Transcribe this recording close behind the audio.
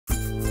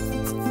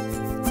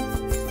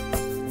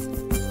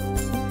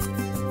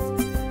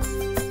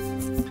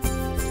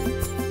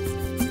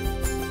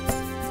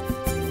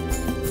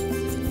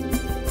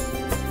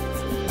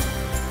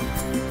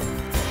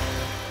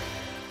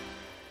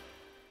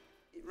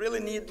really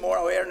need more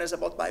awareness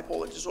about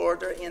bipolar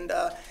disorder, and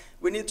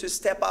we need to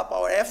step up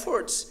our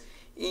efforts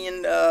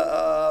in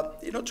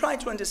trying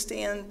to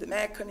understand the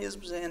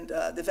mechanisms and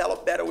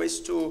develop better ways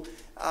to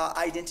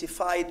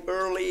identify it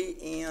early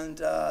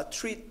and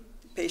treat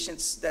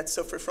patients that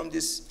suffer from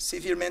this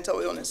severe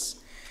mental illness.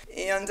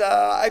 And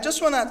I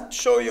just want to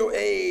show you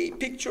a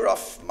picture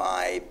of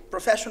my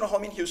professional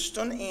home in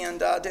Houston, and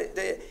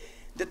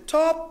the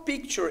top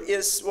picture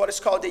is what is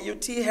called the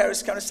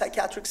UTHealth County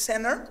Psychiatric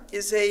Center.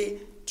 It's a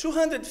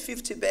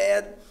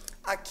 250-bed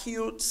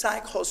acute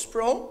psych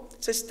hospital.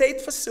 It's a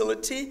state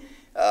facility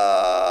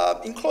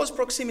in close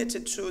proximity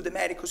to the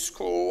medical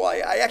school.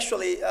 I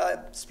actually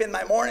spend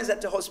my mornings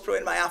at the hospital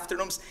and my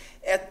afternoons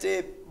at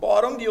the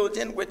bottom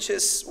building, which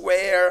is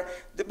where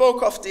the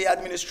bulk of the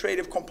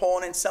administrative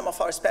components, some of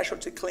our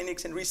specialty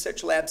clinics and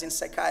research labs in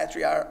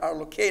psychiatry are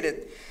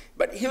located.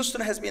 But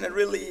Houston has been a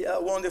really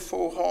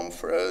wonderful home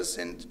for us,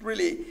 and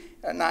really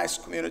a nice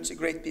community,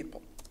 great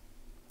people.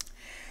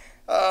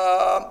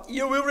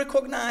 You will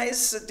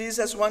recognize this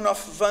as one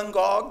of Van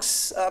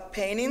Gogh's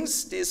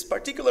paintings. This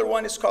particular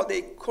one is called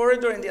The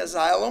Corridor in the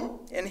Asylum,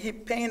 and he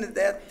painted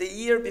that the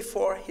year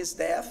before his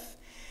death.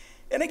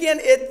 And again,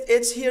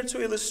 it's here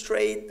to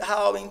illustrate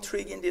how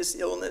intriguing this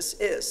illness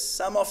is.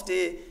 Some of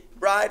the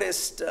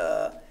brightest,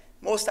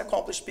 most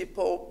accomplished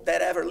people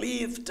that ever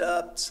lived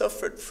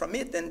suffered from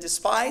it, and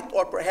despite,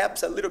 or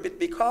perhaps a little bit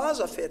because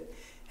of it,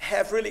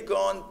 have really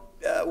gone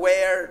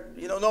where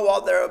no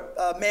other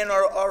man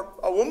or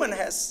a woman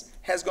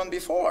has gone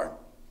before.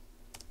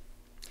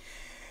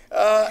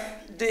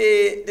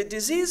 The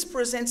disease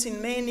presents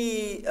in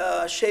many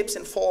shapes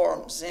and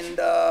forms, and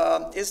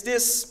is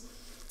this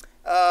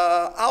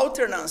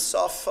alternance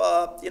of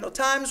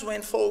times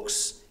when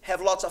folks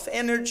have lots of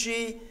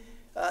energy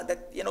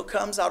that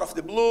comes out of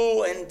the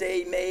blue, and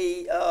they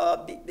may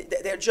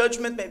their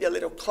judgment may be a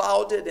little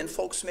clouded, and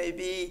folks may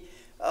be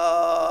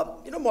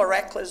more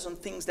reckless on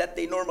things that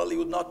they normally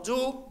would not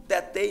do,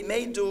 that they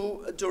may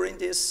do during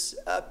this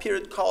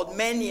period called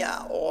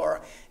mania,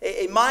 or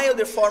a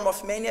milder form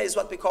of mania is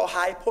what we call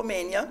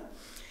hypomania.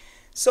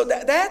 So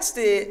that's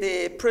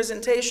the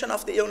presentation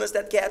of the illness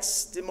that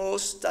gets the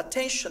most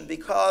attention,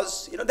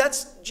 because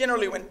that's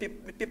generally when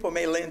people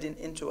may land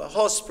into a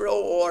hospital,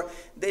 or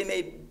they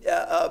may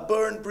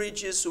burn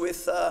bridges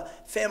with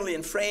family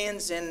and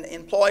friends and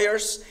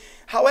employers.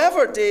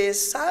 However, the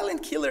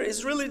silent killer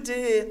is really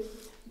the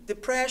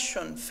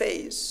depression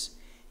phase.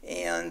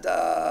 And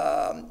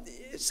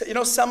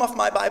some of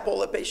my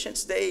bipolar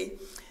patients, they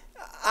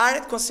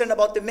aren't concerned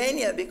about the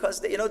mania, because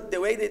the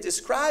way they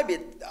describe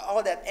it,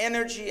 all that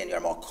energy, and you're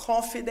more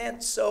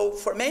confident. So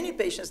for many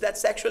patients,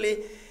 that's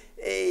actually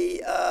a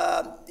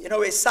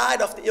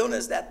side of the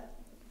illness that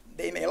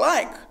they may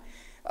like.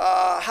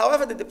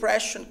 However, the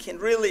depression can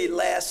really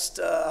last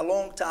a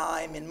long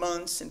time, in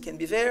months, and can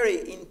be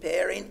very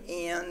impairing,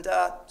 and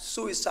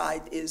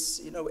suicide is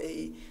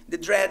the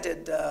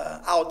dreaded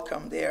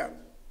outcome there.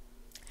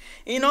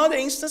 In other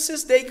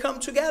instances, they come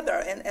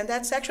together, and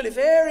that's actually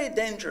very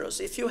dangerous.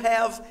 If you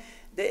have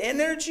the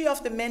energy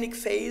of the manic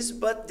phase,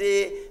 but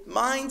the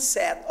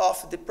mindset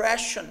of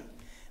depression,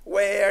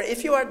 where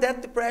if you are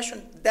that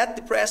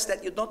depressed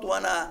that you don't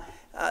want to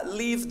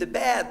leave the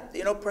bed,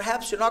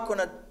 perhaps you're not going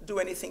to do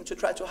anything to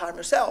try to harm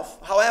yourself.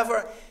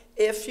 However,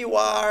 if you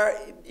are,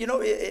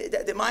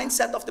 the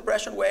mindset of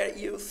depression where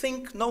you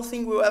think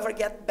nothing will ever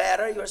get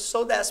better, you're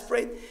so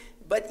desperate,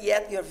 but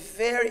yet you're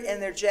very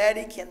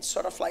energetic and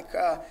sort of like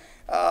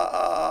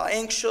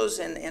anxious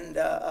and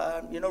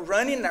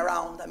running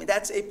around. I mean,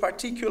 that's a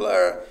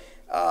particular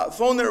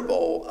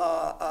vulnerable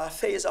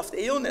phase of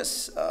the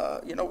illness,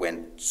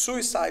 when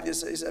suicide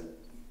is a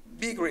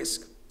big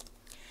risk.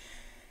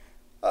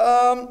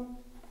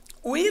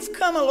 We've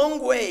come a long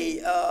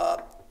way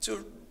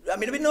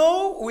we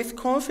know with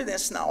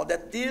confidence now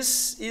that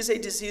this is a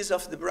disease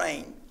of the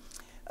brain.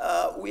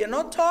 We are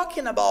not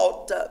talking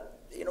about,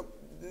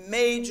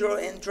 major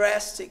and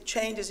drastic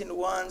changes in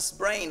one's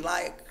brain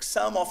like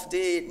some of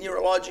the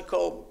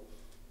neurological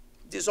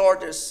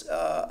disorders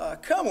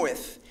come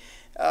with.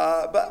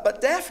 But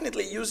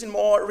definitely using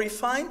more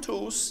refined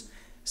tools,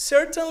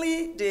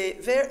 certainly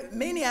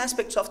many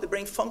aspects of the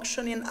brain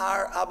functioning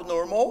are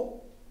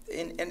abnormal,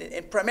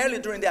 and primarily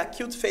during the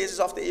acute phases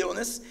of the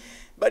illness,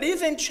 but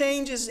even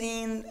changes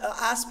in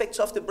aspects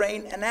of the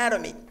brain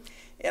anatomy.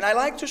 And I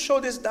like to show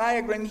this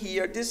diagram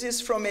here. This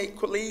is from a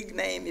colleague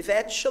named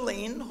Yvette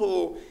Chalin,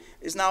 who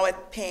is now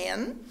at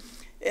Penn,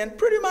 and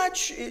pretty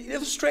much it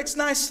illustrates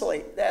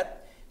nicely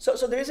that, so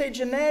there's a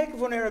genetic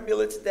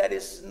vulnerability that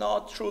is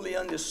not truly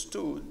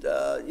understood.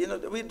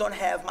 We don't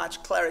have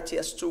much clarity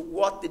as to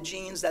what the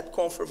genes that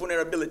confer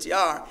vulnerability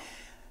are.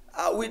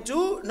 We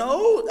do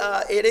know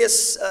it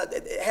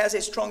has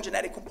a strong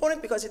genetic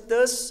component because it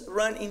does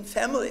run in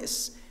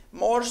families,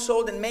 more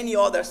so than many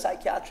other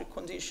psychiatric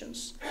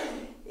conditions.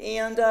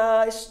 And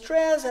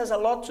stress has a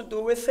lot to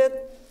do with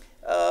it.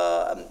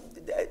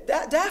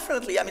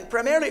 Definitely,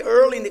 primarily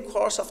early in the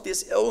course of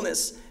this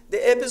illness, the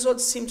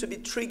episodes seem to be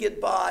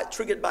triggered by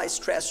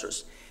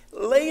stressors.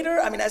 Later,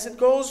 as it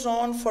goes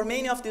on, for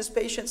many of these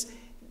patients,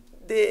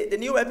 the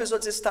new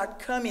episodes start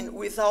coming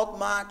without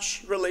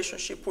much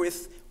relationship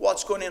with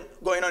what's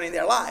going on in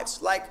their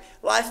lives. Like,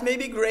 life may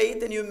be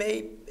great, and you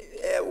may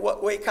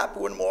wake up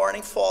one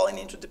morning falling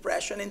into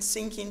depression and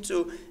sink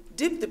into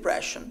deep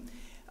depression.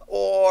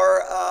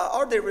 Or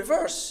the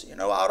reverse,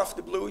 out of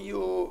the blue,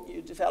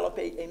 you develop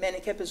a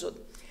manic episode.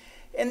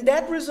 And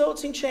that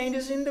results in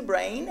changes in the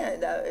brain,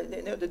 and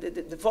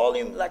the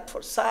volume, like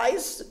for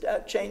size,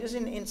 changes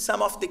in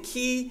some of the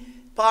key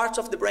parts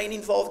of the brain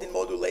involved in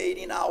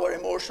modulating our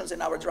emotions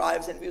and our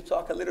drives, and we'll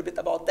talk a little bit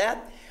about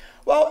that.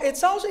 Well,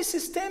 it's also a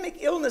systemic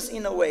illness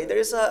in a way. There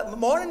is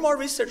more and more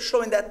research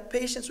showing that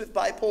patients with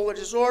bipolar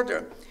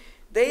disorder,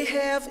 they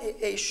have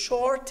a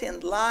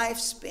shortened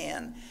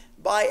lifespan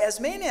by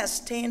as many as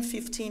 10,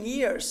 15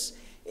 years,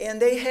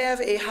 and they have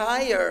a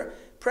higher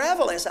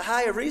prevalence, a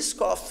higher risk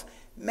of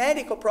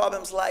medical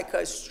problems like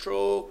a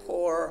stroke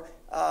or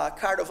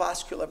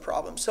cardiovascular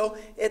problems. So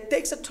it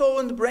takes a toll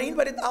on the brain,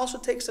 but it also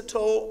takes a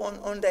toll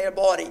on their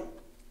body.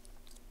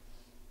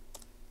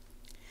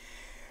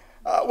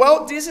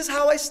 Well, this is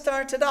how I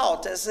started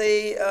out as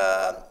a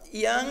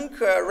young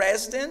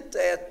resident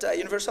at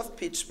University of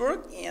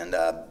Pittsburgh, and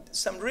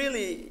some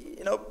really,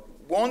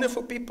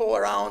 wonderful people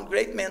around,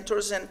 great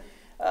mentors, and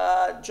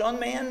John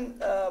Mann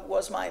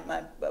was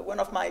one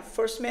of my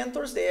first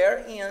mentors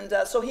there, and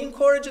so he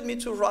encouraged me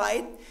to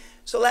write.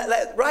 So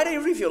let's write a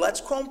review.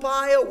 Let's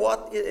compile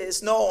what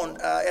is known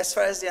as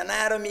far as the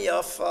anatomy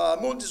of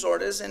mood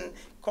disorders and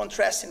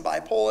contrasting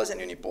bipolars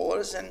and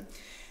unipolars. And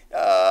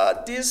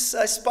this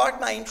sparked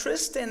my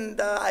interest,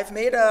 and I've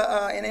made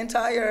an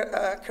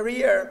entire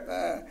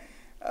career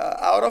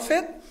out of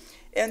it.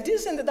 And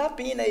this ended up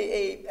being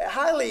a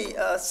highly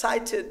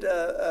cited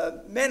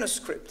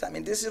manuscript. I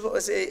mean,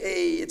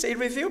 it's a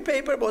review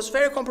paper, but it was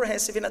very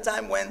comprehensive in a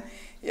time when,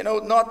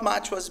 not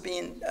much was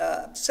being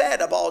said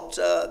about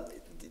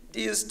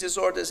these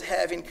disorders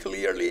having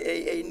clearly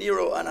a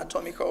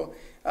neuroanatomical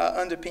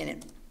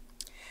underpinning.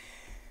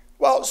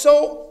 Well,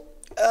 so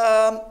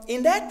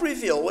in that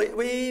review,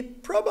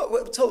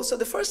 so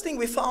the first thing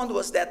we found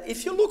was that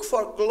if you look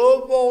for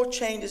global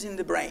changes in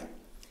the brain,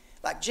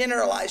 like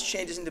generalized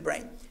changes in the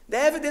brain, the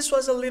evidence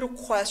was a little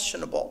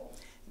questionable.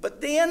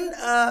 But then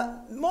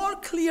more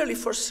clearly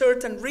for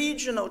certain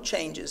regional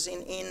changes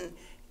in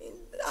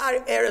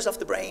areas of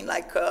the brain,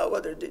 like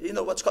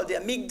what's called the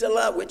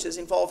amygdala, which is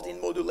involved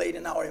in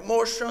modulating our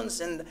emotions,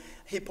 and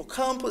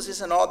hippocampus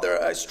is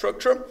another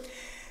structure.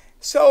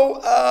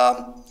 So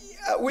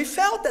we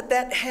felt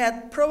that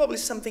had probably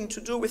something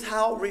to do with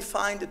how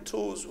refined the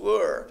tools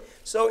were.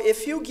 So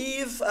if you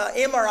give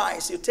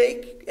MRIs, you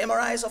take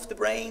MRIs of the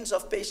brains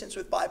of patients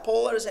with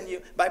bipolar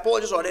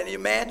disorder, and you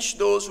match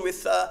those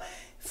with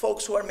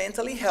folks who are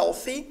mentally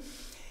healthy,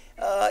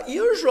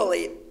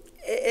 usually,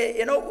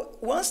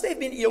 once they've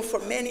been ill for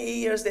many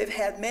years, they've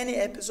had many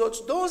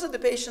episodes, those are the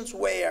patients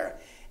where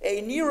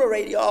a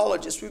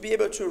neuroradiologist will be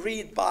able to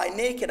read by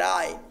naked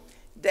eye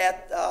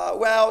that,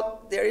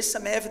 there is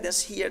some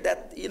evidence here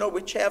that,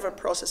 whichever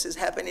process is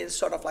happening is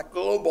sort of like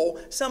global,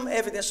 some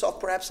evidence of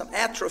perhaps some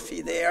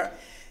atrophy there.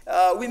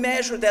 We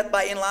measure that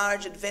by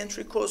enlarged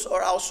ventricles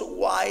or also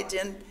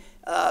widened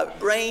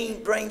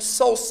brain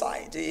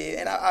sulci,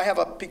 and I have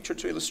a picture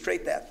to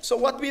illustrate that. So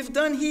what we've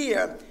done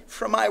here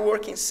from my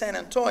work in San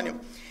Antonio,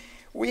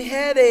 we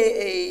had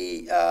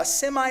a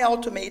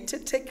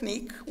semi-automated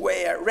technique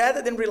where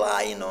rather than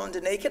relying on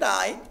the naked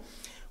eye,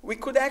 we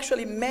could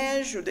actually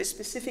measure the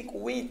specific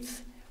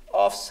width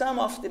of some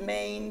of the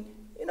main,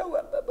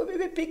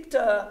 we picked,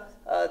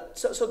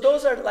 so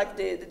those are like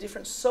the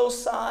different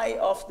sulci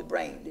of the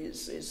brain.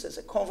 This is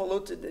a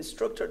convoluted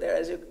structure there,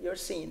 as you're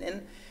seeing.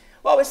 And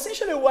well,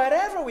 essentially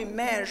whatever we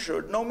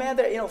measured, no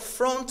matter,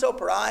 frontal,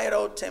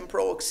 parietal,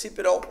 temporal,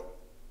 occipital,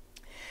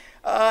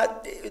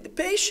 the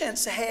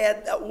patients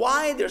had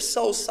wider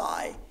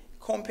sulci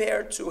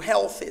compared to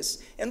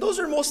healthies. And those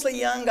are mostly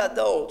young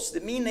adults.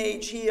 The mean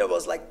age here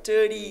was like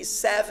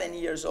 37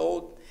 years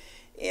old.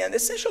 And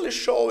essentially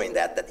showing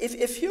that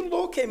if you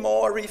look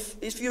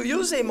if you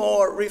use a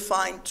more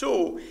refined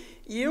tool,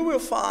 you will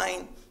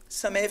find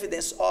some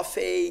evidence of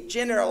a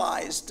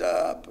generalized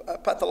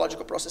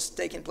pathological process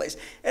taking place.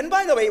 And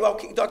by the way,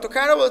 Dr.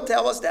 Carter will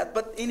tell us that,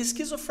 but in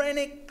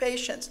schizophrenic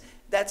patients,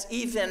 that's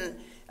even,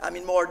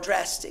 more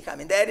drastic.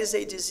 That is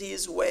a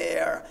disease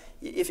where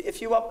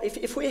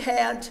if we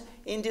had,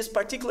 in this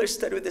particular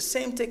study with the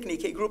same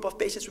technique, a group of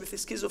patients with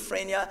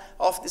schizophrenia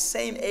of the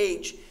same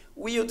age,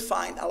 we would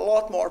find a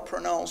lot more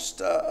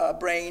pronounced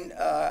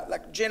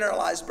like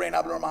generalized brain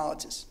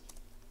abnormalities.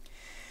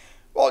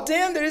 Well,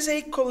 then there is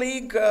a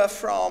colleague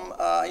from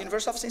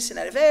University of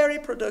Cincinnati, a very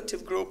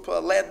productive group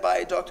led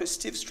by Dr.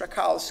 Steve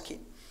Strakowski.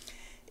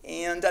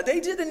 And they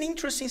did an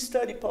interesting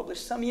study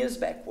published some years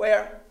back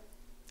where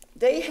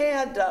they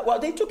had,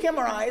 they took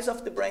MRIs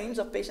of the brains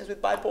of patients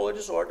with bipolar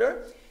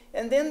disorder,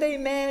 and then they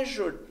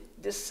measured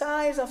the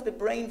size of the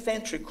brain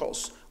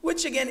ventricles,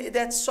 which again,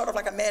 that's sort of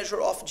like a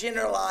measure of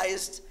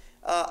generalized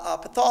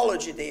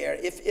pathology there.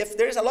 If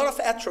there's a lot of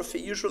atrophy,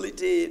 usually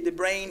the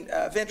brain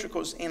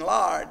ventricles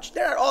enlarge.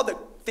 There are other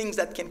things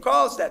that can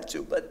cause that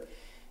too, but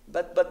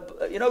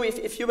But you know,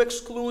 if you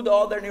exclude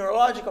other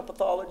neurological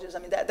pathologies, I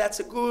mean, that's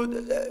a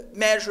good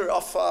measure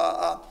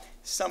of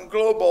some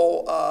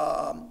global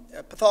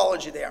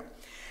pathology there.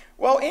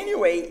 Well,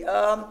 anyway,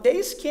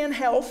 they scan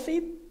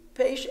healthy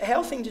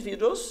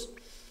individuals,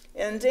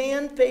 and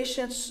then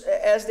patients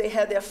as they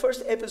had their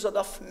first episode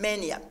of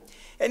mania.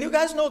 And you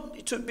guys know,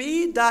 to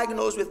be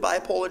diagnosed with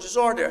bipolar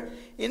disorder,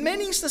 in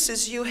many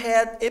instances you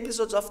had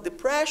episodes of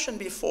depression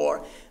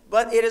before,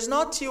 but it is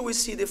not till we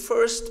see the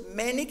first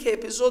manic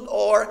episode,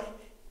 or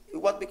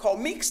what we call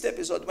mixed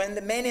episode, when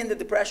the mania and the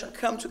depression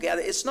come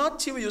together. It's not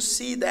till you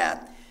see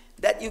that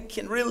you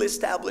can really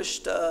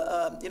establish,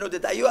 you know,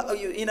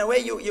 in a way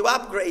you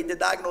upgrade the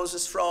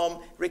diagnosis from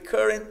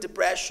recurrent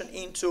depression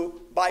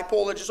into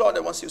bipolar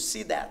disorder once you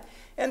see that.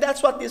 And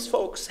that's what these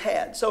folks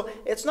had. So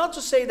it's not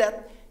to say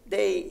that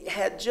they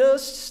had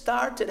just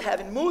started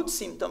having mood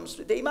symptoms.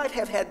 They might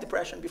have had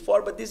depression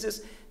before, but this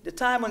is the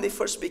time when they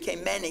first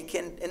became manic,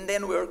 and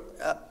then were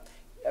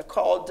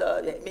called,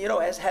 you know,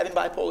 as having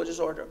bipolar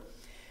disorder.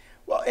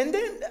 Well, and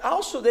then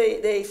also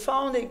they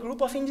found a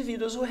group of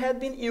individuals who had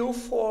been ill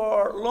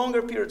for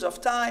longer periods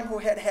of time, who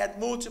had had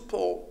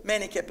multiple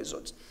manic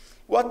episodes.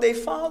 What they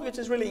found, which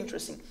is really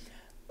interesting,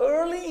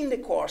 early in the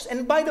course,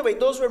 and by the way,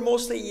 those were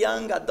mostly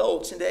young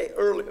adults in the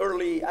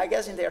early, I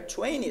guess in their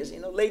 20s,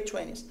 you know, late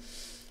 20s.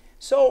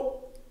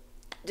 So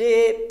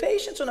the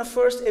patients on the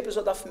first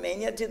episode of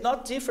mania did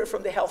not differ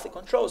from the healthy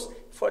controls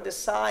for the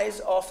size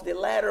of the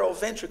lateral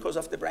ventricles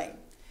of the brain,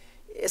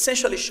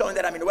 essentially showing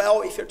that, I mean,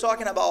 well, if you're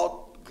talking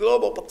about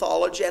global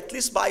pathology, at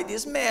least by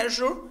this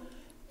measure,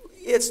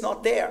 it's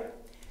not there.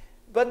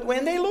 But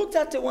when they looked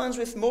at the ones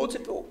with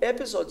multiple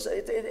episodes,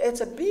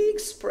 it's a big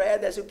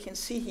spread, as you can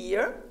see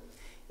here.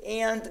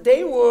 And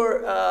they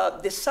were,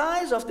 the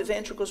size of the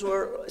ventricles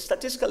were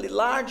statistically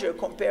larger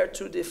compared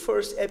to the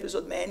first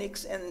episode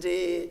manics and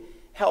the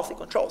healthy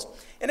controls.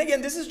 And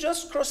again, this is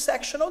just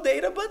cross-sectional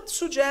data, but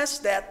suggests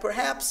that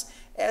perhaps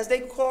as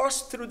they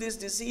course through this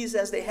disease,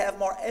 as they have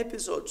more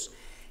episodes,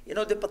 you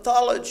know, the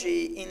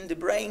pathology in the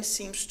brain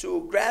seems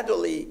to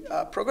gradually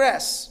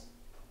progress.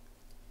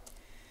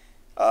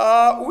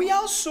 We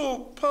also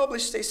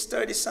published a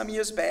study some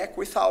years back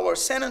with our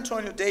San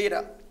Antonio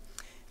data.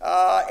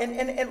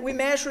 And we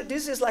measure,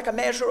 this is like a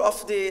measure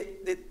of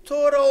the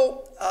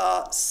total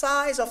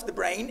size of the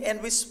brain,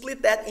 and we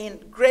split that in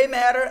gray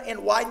matter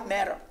and white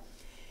matter.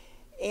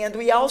 And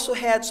we also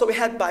had, so we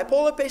had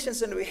bipolar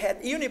patients and we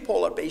had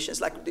unipolar patients.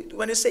 Like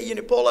when you say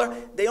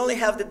unipolar, they only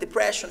have the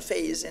depression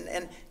phase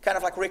and kind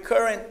of like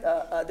recurrent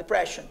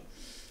depression,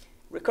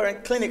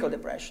 recurrent clinical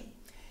depression.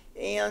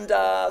 And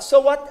so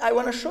what I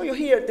want to show you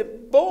here, the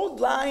bold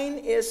line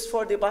is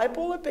for the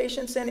bipolar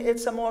patients, and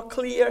it's a more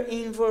clear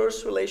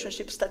inverse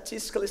relationship,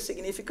 statistically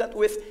significant,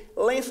 with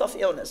length of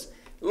illness.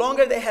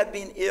 Longer they had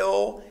been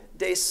ill,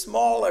 the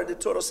smaller the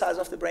total size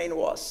of the brain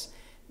was.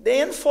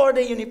 Then for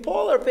the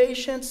unipolar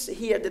patients,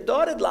 here the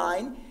dotted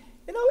line,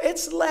 you know,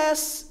 it's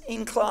less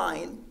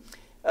inclined.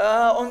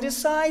 On this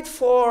side,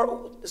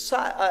 for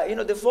you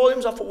know, the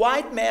volumes of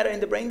white matter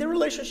in the brain, the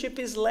relationship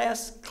is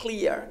less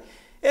clear.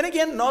 And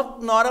again,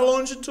 not a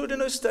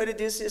longitudinal study.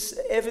 This is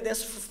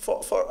evidence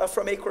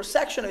from a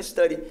cross-sectional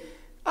study,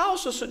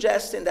 also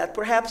suggesting that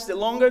perhaps the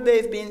longer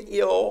they've been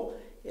ill,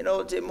 you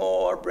know, the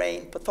more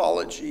brain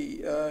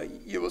pathology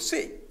you will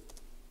see.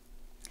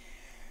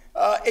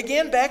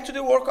 Again, back to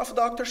the work of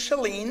Dr.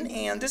 Shalin,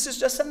 and this is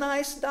just a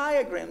nice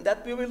diagram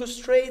that will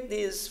illustrate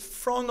these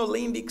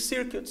frontolimbic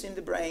circuits in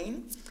the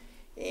brain,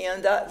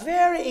 and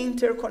very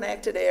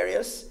interconnected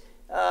areas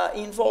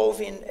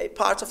involving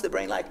parts of the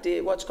brain like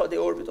what's called the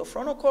orbital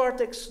frontal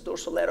cortex,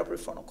 dorsolateral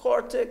prefrontal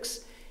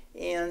cortex,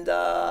 and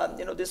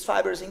you know, these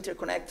fibers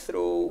interconnect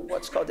through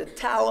what's called the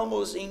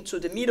thalamus into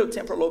the middle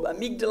temporal lobe,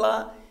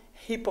 amygdala,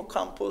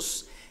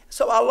 hippocampus.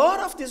 So a lot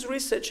of this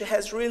research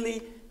has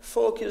really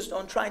focused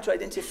on trying to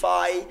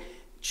identify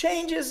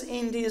changes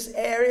in these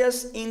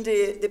areas, in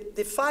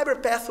the fiber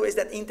pathways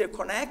that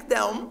interconnect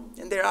them,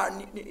 and there are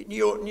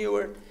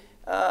newer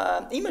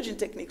imaging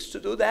techniques to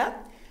do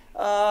that,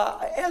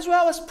 as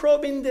well as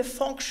probing the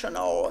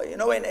functional, you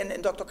know,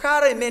 and Dr.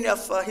 Carter and many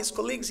of his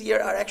colleagues here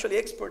are actually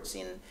experts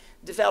in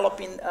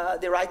developing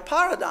the right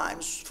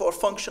paradigms for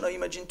functional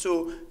imaging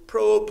to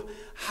probe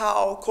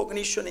how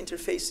cognition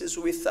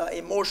interfaces with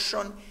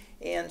emotion.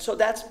 And so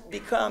that's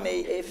become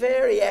a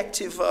very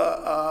active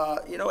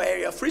you know,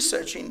 area of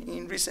research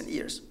in recent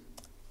years.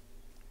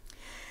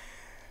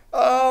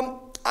 I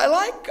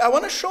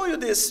want to show you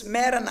this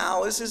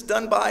meta-analysis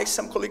done by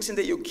some colleagues in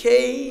the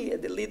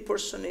UK. The lead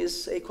person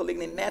is a colleague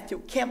named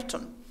Matthew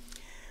Kempton.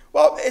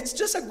 Well, it's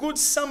just a good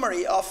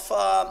summary of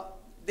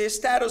the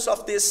status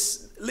of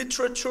this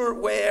literature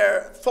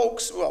where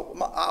folks, well,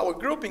 our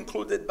group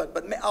included,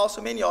 but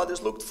also many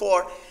others, looked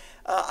for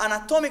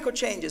anatomical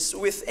changes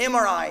with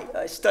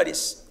MRI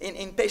studies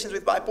in patients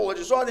with bipolar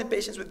disorder and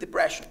patients with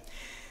depression.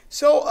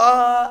 So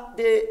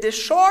the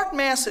short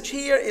message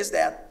here is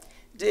that,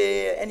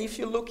 and if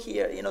you look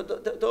here, you know,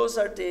 those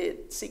are the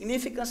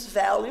significance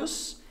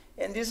values,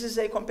 and this is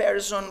a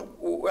comparison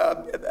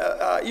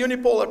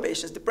unipolar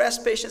patients,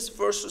 depressed patients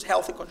versus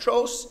healthy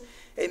controls.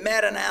 a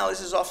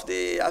meta-analysis of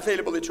the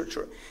available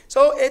literature.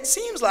 So it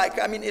seems like,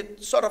 I mean,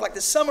 it's sort of like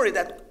the summary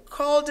that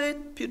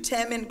caudate,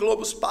 putamen,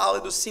 globus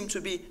pallidus seem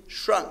to be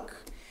shrunk.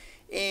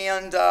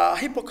 And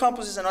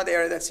hippocampus is another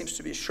area that seems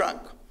to be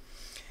shrunk.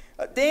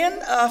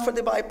 Then for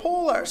the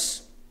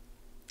bipolars,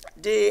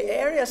 the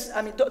areas,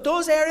 I mean,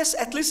 those areas,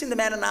 at least in the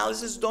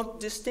meta-analysis, don't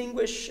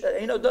distinguish,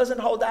 doesn't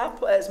hold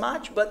up as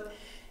much, but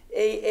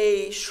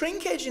a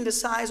shrinkage in the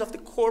size of the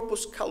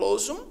corpus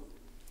callosum,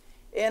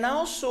 and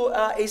also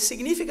a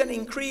significant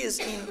increase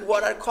in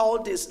what are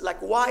called these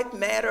like white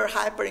matter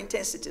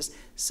hyperintensities,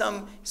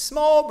 some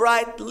small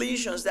bright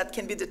lesions that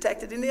can be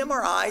detected in the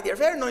MRI. They're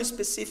very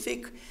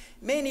non-specific.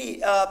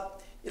 Many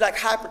like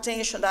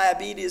hypertension,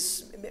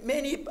 diabetes,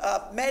 many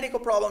medical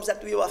problems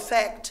that will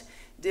affect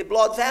the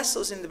blood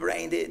vessels in the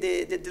brain,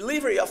 the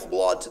delivery of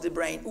blood to the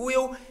brain,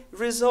 will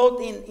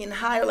result in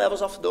higher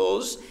levels of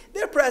those.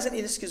 They're present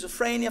in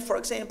schizophrenia, for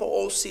example,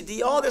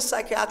 OCD, other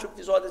psychiatric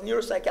disorders,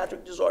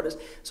 neuropsychiatric disorders.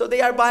 So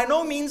they are by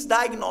no means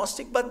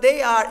diagnostic, but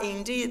they are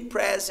indeed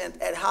present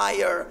at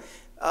higher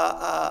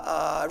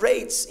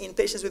rates in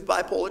patients with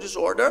bipolar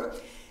disorder.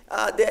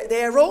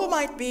 Their role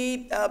might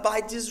be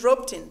by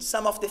disrupting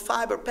some of the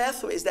fiber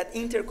pathways that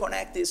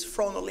interconnect these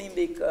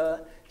frontolimbic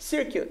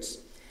circuits.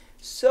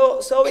 So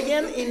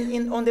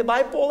again, on the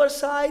bipolar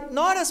side,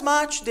 not as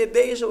much the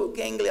basal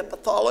ganglia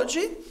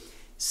pathology,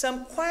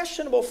 some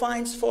questionable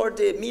finds for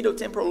the middle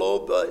temporal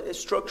lobe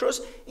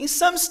structures in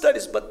some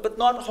studies, but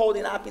not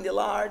holding up in the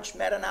large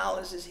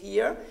meta-analysis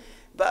here.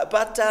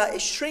 But a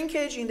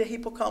shrinkage in the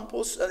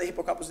hippocampus,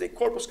 the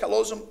corpus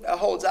callosum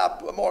holds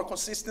up more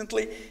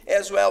consistently,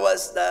 as well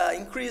as the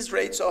increased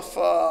rates of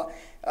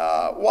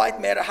white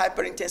matter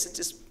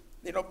hyperintensities,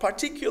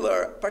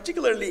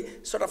 particularly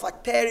sort of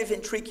like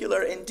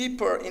periventricular and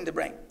deeper in the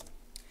brain.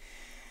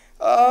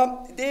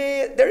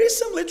 There is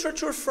some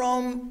literature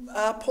from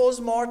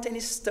post-mortem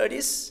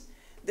studies.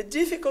 The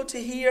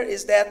difficulty here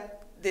is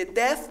that the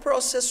death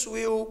process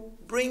will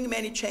bring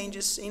many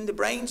changes in the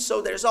brain,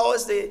 so there's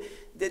always the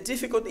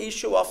difficult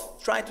issue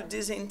of trying to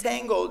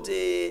disentangle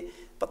the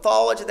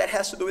pathology that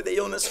has to do with the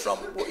illness from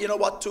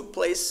what took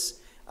place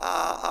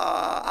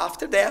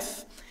after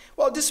death.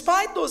 Well,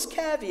 despite those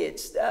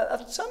caveats,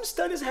 some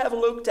studies have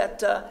looked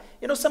at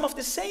some of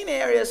the same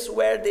areas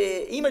where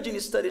the imaging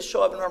studies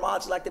show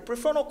abnormalities, like the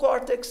prefrontal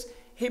cortex,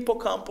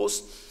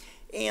 hippocampus,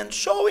 and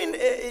showing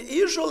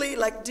usually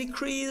like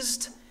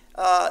decreased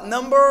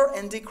number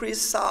and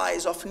decreased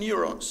size of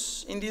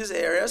neurons in these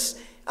areas.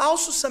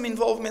 Also some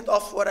involvement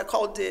of what I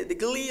call the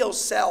glial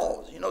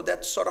cells,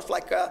 that sort of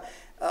like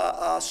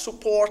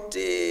support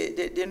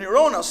the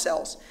neuronal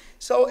cells.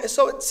 So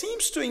it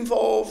seems to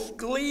involve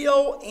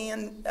glial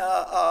and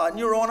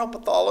neuronal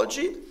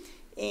pathology,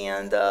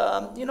 and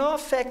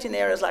affecting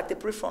areas like the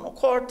prefrontal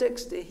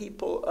cortex,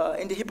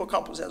 and the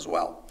hippocampus as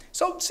well.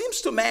 So it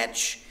seems to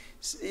match,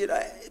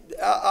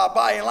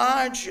 by and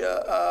large,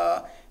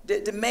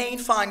 the main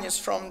findings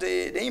from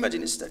the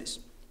imaging studies.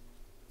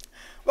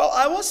 Well,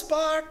 I was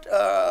part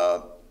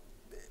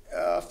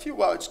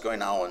it's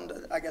going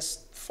on, I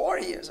guess, 4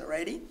 years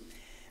already,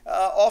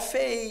 of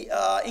a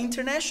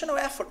international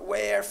effort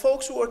where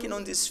folks working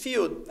on this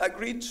field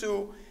agreed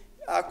to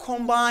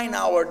combine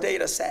our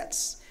data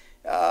sets.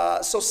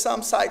 So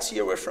some sites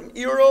here were from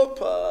Europe,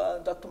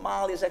 Dr.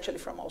 Mali is actually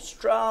from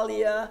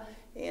Australia,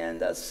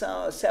 and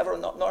several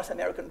North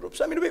American groups.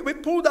 So, I mean, we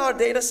pulled our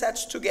data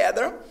sets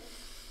together,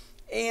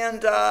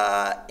 and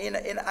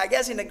I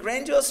guess in a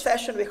grandiose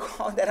fashion, we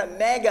call that a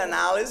mega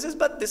analysis,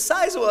 but the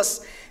size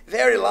was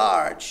very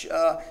large.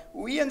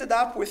 We ended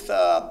up with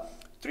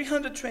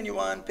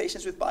 321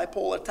 patients with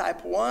bipolar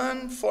type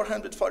 1,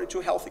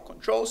 442 healthy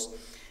controls,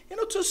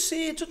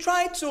 to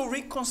try to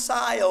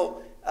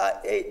reconcile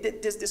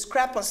this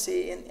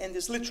discrepancy in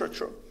this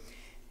literature.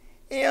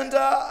 And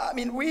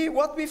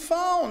what we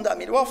found,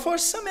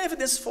 first, some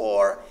evidence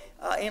for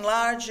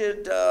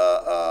enlarged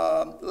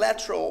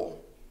lateral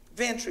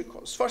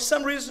ventricles, for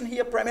some reason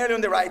here, primarily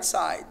on the right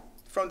side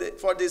for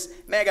this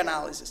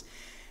mega-analysis.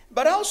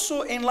 But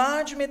also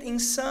enlargement in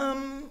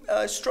some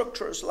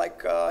structures,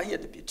 like here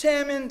the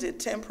putamen, the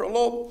temporal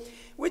lobe,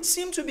 which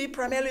seem to be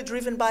primarily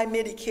driven by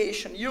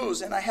medication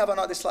use, and I have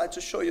another slide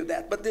to show you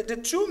that. But the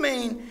two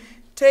main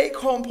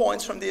take-home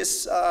points from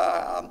this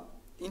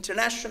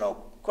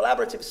international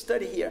collaborative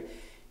study here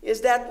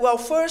is that, well,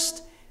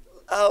 first,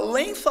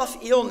 length of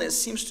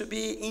illness seems to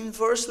be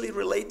inversely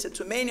related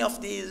to many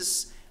of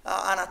these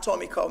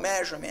anatomical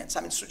measurements.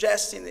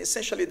 Suggesting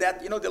essentially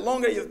that, the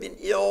longer you've been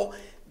ill,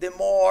 the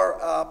more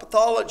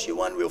pathology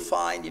one will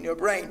find in your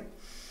brain.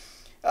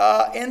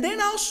 And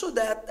then also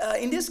that,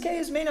 in this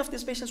case, many of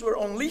these patients were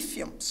on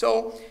lithium.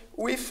 So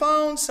we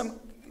found some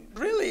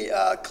really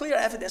clear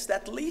evidence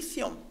that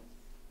lithium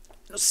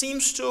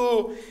seems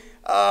to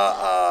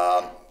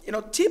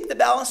tip the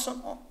balance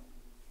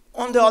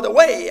on the other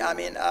way.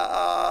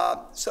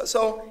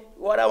 So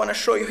what I want to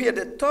show you here,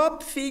 the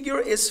top figure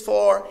is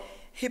for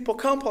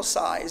hippocampal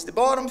size. The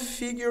bottom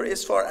figure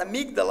is for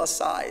amygdala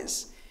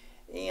size.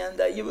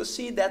 And you will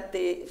see that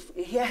the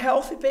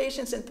healthy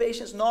patients and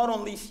patients not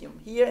on lithium,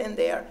 here and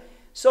there,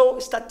 So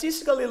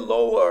statistically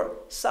lower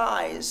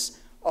size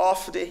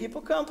of the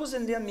hippocampus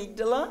and the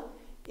amygdala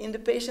in the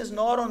patients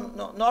not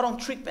on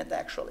treatment,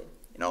 actually.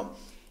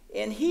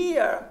 And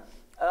here,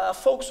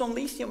 folks on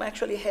lithium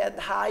actually had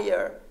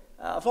higher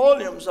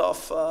volumes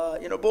of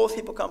both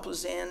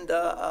hippocampus and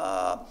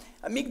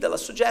amygdala,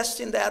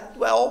 suggesting that,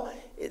 well,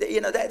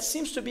 that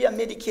seems to be a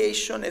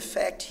medication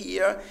effect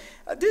here.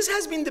 This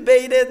has been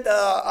debated.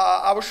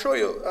 I will show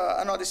you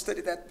another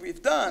study that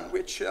we've done,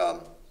 which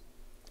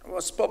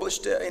was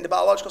published in the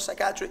Biological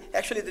Psychiatry,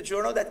 actually the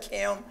journal that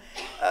Cam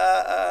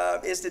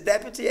is the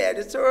deputy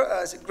editor.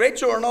 It's a great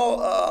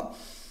journal.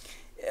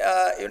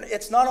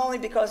 It's not only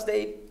because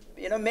they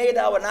made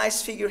our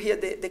nice figure here,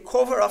 the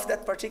cover of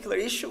that particular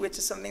issue, which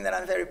is something that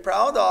I'm very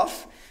proud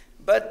of.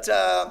 But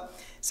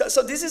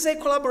so this is a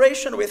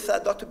collaboration with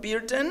Dr.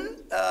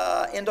 Bearden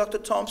and Dr.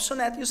 Thompson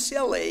at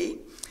UCLA,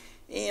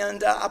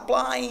 and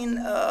applying,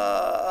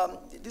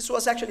 this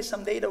was actually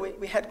some data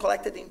we had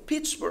collected in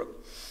Pittsburgh.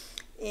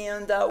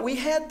 And we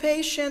had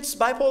patients,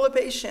 bipolar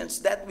patients,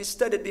 that we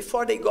studied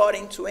before they got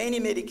into any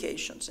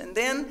medications. And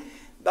then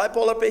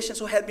bipolar patients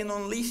who had been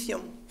on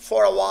lithium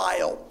for a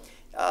while.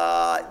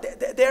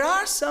 There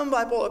are some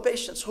bipolar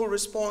patients who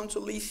respond to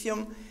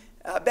lithium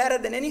better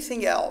than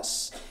anything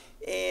else.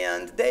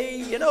 And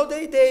they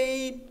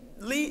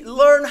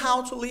learn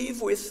how to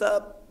live with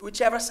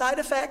whichever side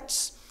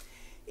effects.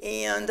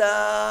 And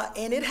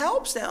it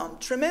helps them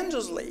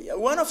tremendously.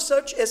 One of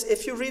such is,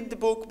 if you read the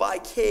book by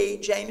Kay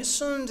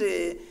Jamieson,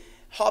 the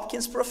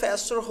Hopkins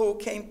professor who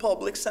came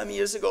public some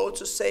years ago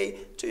to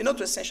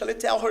essentially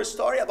tell her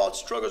story about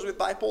struggles with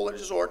bipolar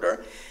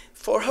disorder.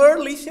 For her,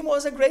 lithium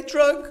was a great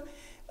drug.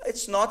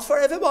 It's not for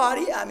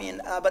everybody,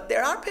 but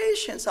there are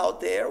patients out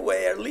there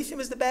where lithium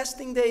is the best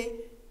thing they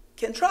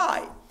can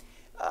try.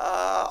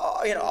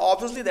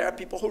 Obviously there are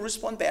people who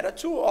respond better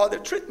to other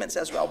treatments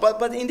as well.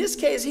 But in this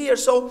case here,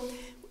 so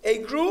a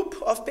group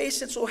of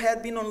patients who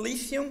had been on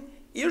lithium,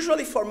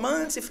 usually for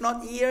months, if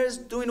not years,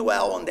 doing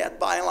well on that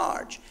by and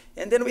large.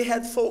 And then we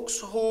had folks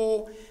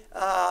who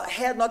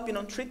had not been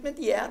on treatment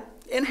yet,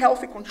 in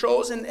healthy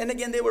controls, and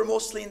again, they were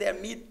mostly in their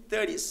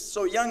mid-30s,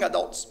 so young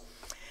adults.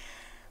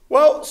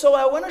 Well, so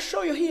I want to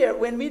show you here,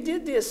 when we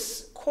did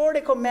this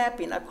cortical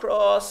mapping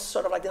across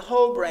sort of like the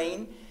whole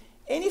brain,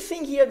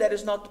 anything here that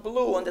is not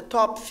blue on the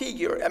top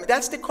figure,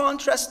 that's the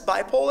contrast,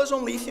 bipolars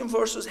on lithium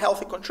versus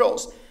healthy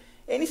controls.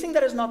 Anything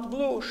that is not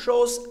blue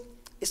shows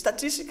a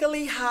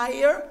statistically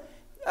higher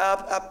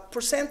a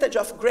percentage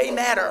of gray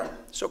matter,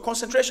 so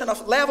concentration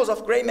of levels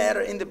of gray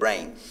matter in the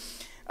brain.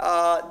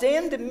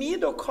 Then the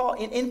middle column,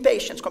 in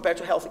patients compared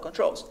to healthy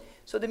controls.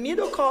 So the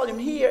middle column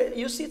here,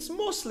 you see it's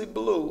mostly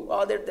blue.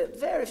 There are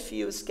very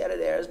few scattered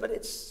areas, but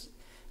it's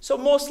so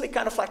mostly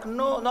kind of like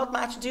not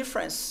much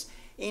difference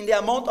in the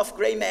amount of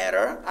gray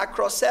matter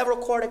across several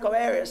cortical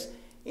areas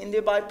in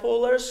the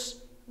bipolars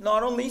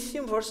not on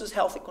lithium versus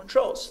healthy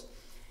controls.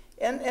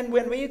 And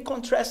when we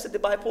contrasted the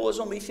bipolars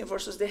on lithium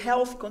versus the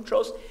healthy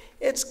controls,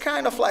 it's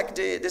kind of like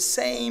the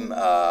same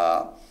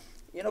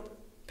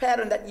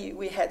pattern that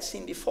we had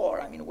seen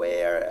before.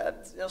 Where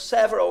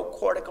several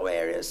cortical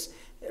areas,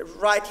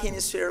 right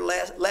hemisphere,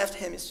 left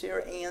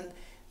hemisphere, and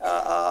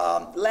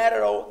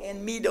lateral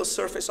and medial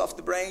surface of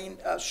the brain,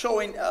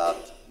 showing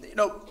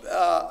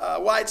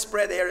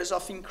widespread areas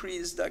of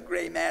increased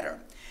gray matter.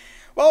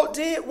 Well,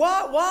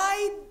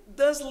 why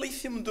does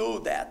lithium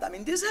do that?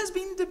 This has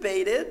been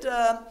debated.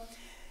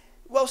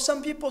 Well,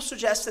 some people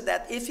suggested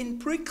that if in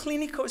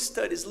preclinical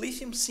studies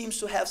lithium seems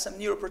to have some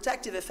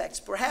neuroprotective effects,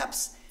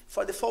 perhaps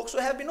for the folks who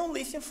have been on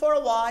lithium for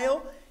a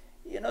while,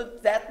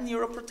 that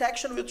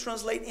neuroprotection will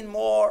translate in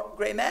more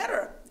gray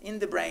matter in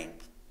the brain,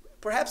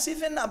 perhaps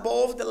even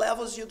above the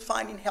levels you'd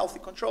find in healthy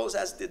controls,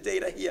 as the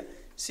data here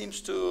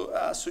seems to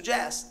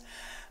suggest.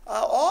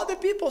 Other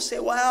people say,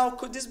 well,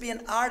 could this be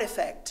an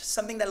artifact,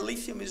 something that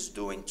lithium is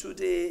doing to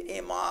the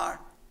MR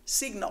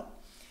signal?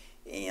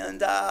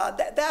 And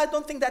I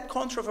don't think that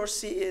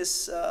controversy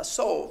is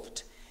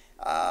solved.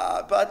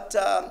 But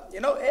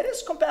it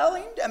is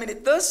compelling.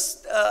 It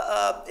does.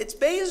 It's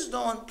based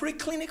on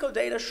preclinical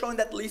data showing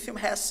that lithium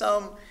has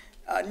some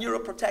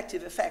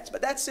neuroprotective effects.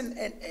 But that's an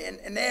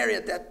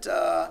area that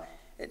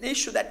an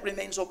issue that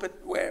remains open,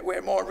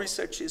 where more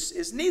research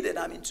is needed.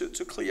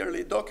 To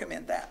clearly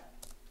document that.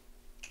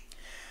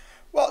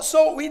 Well,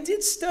 so we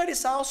did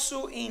studies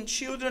also in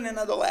children and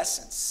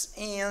adolescents,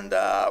 and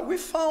we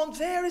found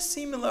very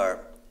similar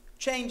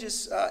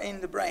changes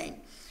in the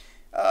brain.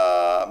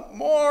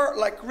 More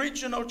like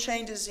regional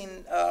changes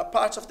in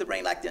parts of the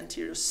brain, like the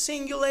anterior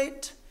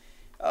cingulate.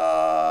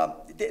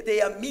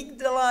 The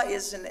amygdala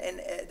is,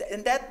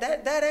 and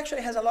that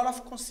actually has a lot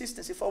of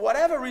consistency. For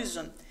whatever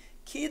reason,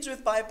 kids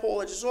with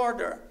bipolar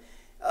disorder,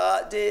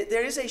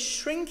 there is a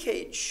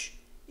shrinkage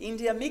in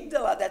the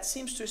amygdala that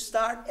seems to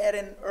start at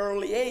an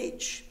early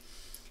age.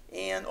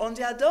 And on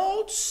the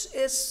adults,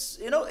 it's,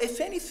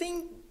 if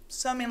anything,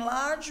 some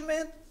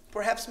enlargement,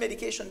 perhaps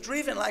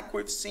medication-driven, like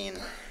we've seen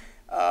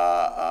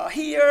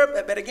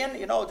here. But again,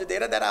 the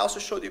data that I also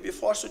showed you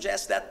before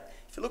suggests that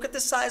if you look at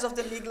the size of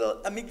the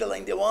amygdala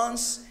in the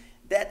ones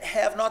that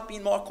have not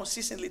been more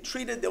consistently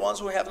treated, the ones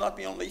who have not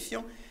been on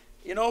lithium,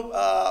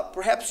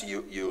 perhaps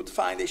you'd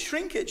find a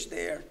shrinkage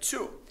there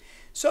too.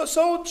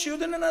 So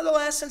children and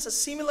adolescents, a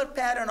similar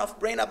pattern of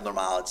brain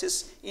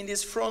abnormalities in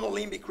these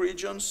frontolimbic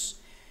regions,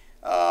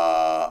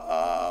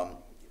 to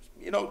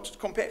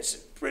compare, it's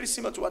pretty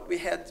similar to what we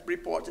had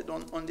reported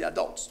on the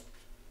adults.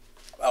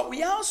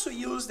 We also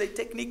used a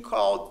technique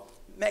called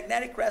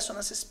magnetic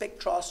resonance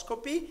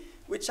spectroscopy,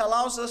 which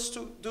allows us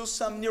to do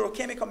some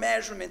neurochemical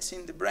measurements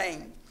in the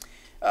brain.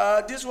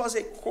 This was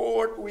a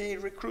cohort we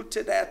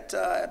recruited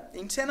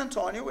in San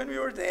Antonio when we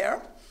were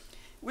there.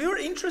 We were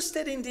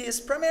interested in this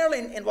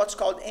primarily in what's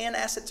called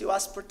N-acetyl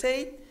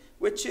aspartate,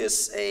 which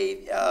is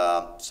a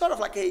sort of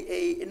like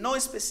a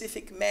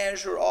non-specific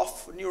measure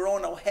of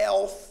neuronal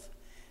health.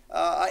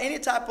 Any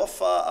type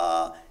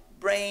of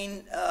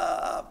brain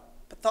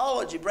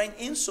pathology, brain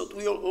insult,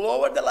 will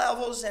lower the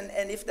levels,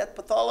 and if that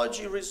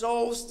pathology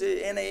resolves,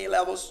 the NA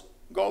levels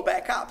go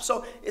back up.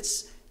 So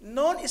it's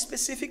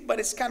non-specific, but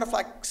it's kind of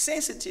like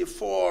sensitive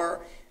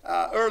for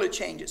early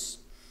changes.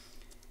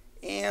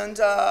 And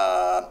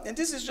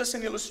this is just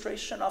an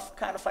illustration of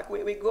kind of like we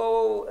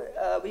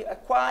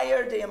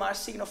acquire the MR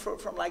signal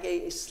from like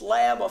a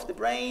slab of the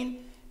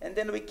brain, and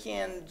then we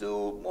can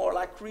do more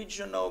like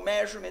regional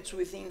measurements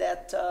within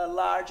that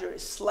larger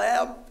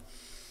slab.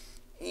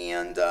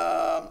 And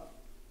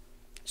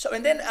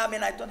then,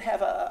 I don't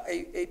have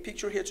a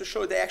picture here to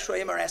show the actual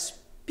MRS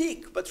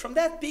peak, but from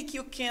that peak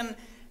you can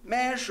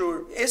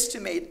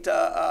estimate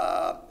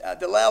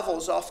the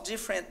levels of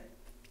different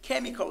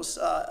chemicals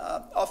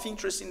of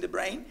interest in the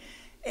brain.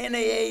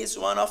 NAA is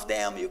one of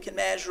them. You can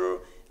measure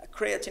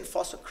creatine,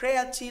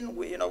 phosphocreatine,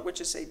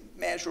 which is a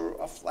measure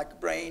of like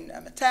brain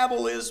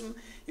metabolism.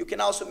 You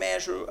can also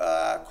measure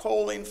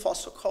choline,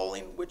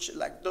 phosphocholine, which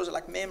those are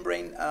like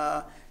membrane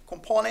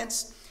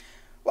components.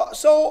 Well,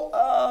 so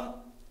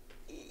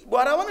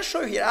what I want to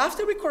show you here,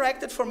 after we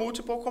corrected for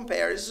multiple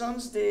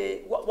comparisons,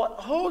 what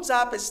holds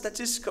up is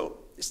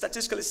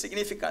statistically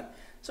significant.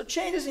 So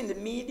changes in the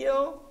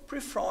medial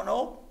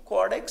prefrontal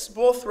cortex,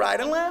 both right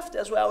and left,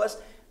 as well as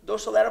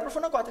dorsolateral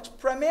prefrontal cortex,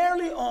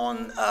 primarily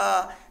on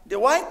the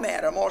white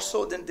matter, more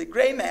so than the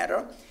gray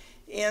matter.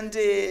 And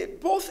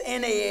both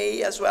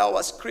NAA as well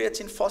as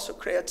creatine,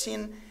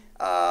 phosphocreatine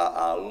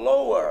are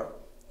lower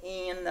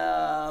in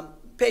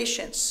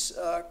patients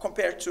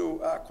compared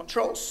to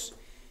controls.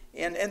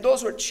 And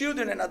those were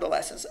children and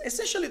adolescents,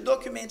 essentially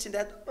documenting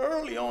that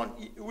early on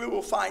we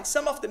will find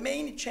some of the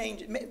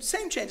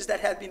same changes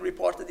that had been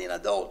reported in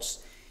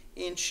adults,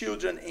 in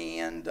children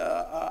and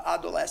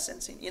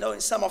adolescents, in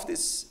some of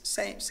these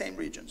same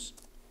regions.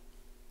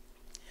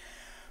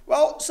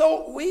 Well,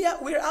 so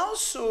we're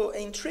also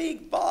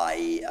intrigued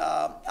by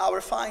our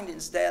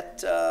findings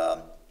that,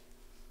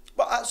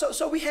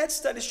 so we had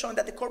studies showing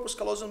that the corpus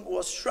callosum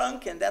was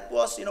shrunk, and that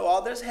was,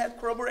 others had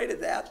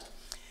corroborated that.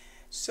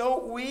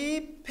 So we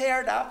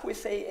paired up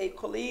with a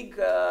colleague,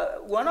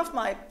 one of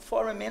my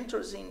former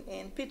mentors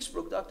in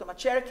Pittsburgh, Dr.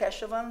 Jair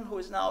C, who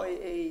is now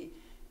a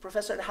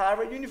professor at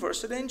Harvard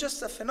University, and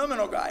just a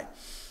phenomenal guy.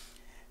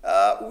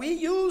 We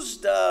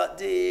used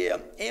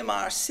the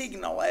MR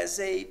signal as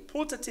a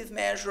putative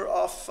measure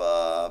of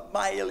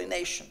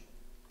myelination.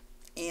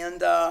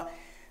 And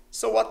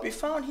so what we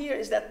found here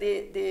is that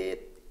the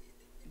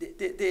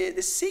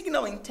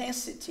signal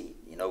intensity,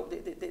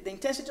 the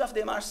intensity of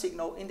the MR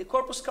signal in the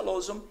corpus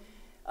callosum,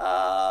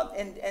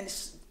 and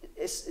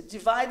it's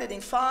divided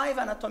in 5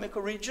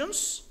 anatomical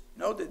regions.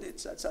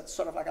 It's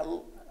sort of like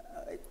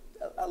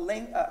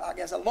I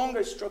guess a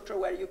longer structure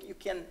where you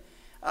can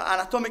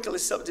anatomically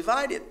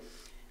subdivide it.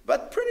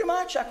 But pretty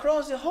much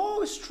across the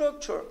whole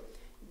structure,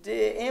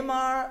 the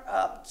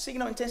MR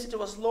signal intensity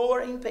was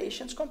lower in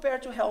patients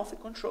compared to healthy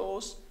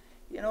controls,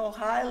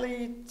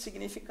 highly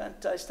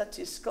significant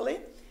statistically.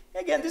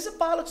 Again, this is a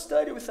pilot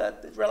study with a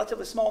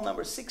relatively small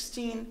number,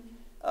 16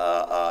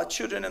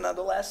 children and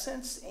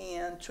adolescents,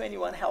 and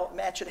 21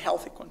 matched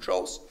healthy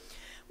controls.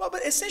 Well,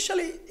 but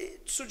essentially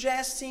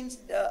suggesting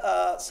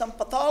some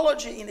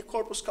pathology in the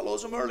corpus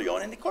callosum early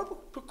on. And the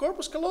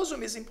corpus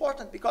callosum is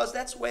important because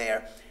that's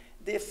where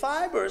the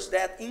fibers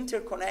that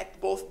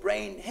interconnect both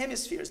brain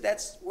hemispheres,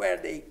 that's where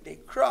they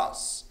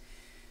cross.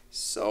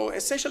 So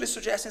essentially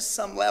suggesting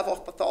some level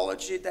of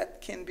pathology that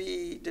can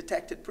be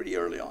detected pretty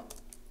early on.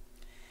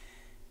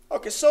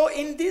 Okay, so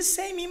in these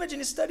same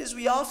imaging studies,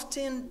 we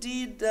often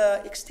did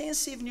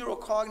extensive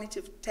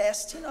neurocognitive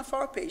testing of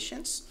our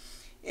patients,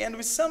 and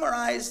we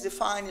summarized the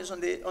findings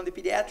on the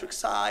pediatric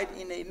side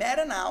in a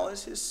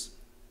meta-analysis.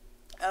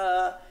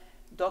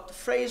 Dr.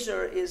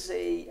 Fraser is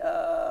a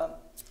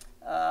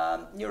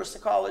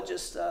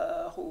neuropsychologist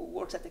who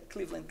works at the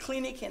Cleveland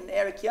Clinic, and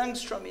Eric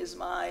Youngstrom is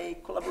my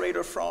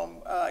collaborator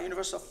from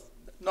University of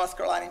North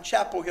Carolina in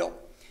Chapel Hill.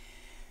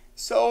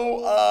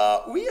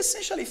 So we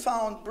essentially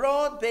found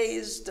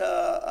broad-based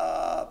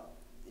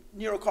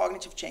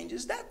neurocognitive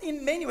changes that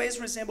in many ways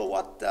resemble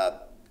what the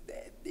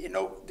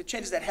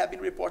changes that have been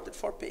reported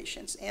for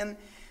patients. And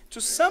to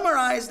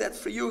summarize that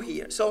for you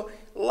here, so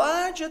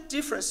larger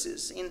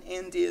differences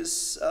in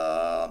this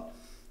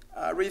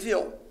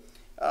reveal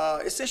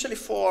essentially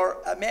for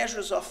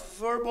measures of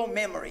verbal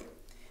memory.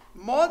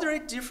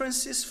 Moderate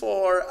differences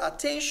for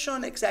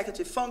attention,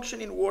 executive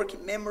functioning,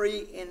 working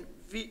memory, and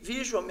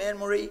visual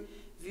memory,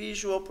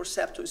 visual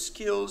perceptual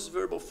skills,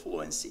 verbal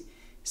fluency.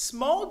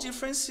 Small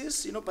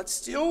differences, but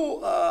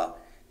still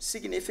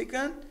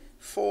significant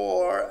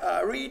for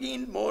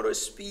reading, motor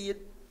speed,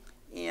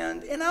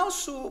 and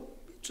also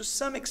to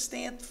some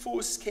extent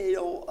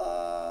full-scale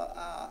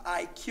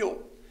IQ.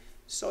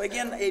 So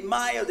again, a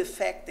mild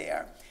effect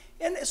there.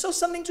 And so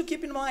something to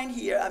keep in mind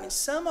here, I mean,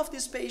 some of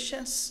these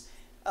patients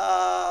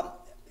have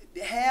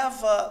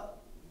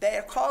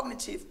their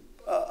cognitive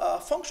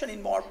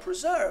functioning more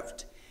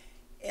preserved.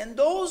 And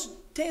those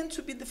tend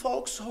to be the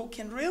folks who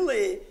can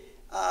really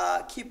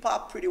keep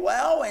up pretty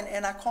well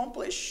and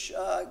accomplish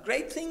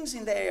great things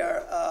in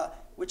their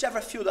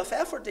whichever field of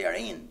effort they are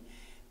in,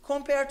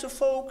 compared to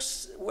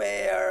folks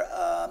where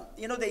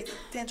they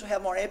tend to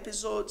have more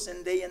episodes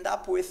and they end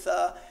up with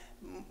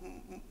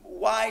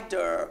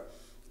wider,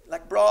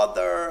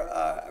 broader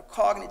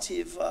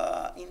cognitive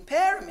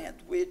impairment,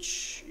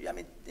 which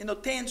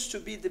tends to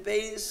be the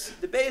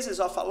basis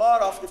of a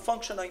lot of the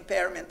functional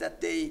impairment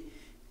that they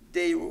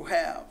will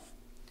have.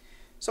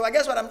 So I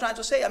guess what I'm trying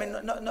to say,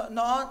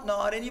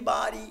 not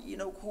anybody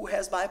who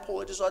has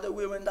bipolar disorder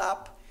will end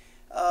up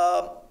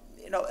Van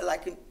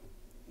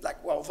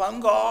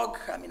Gogh.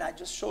 I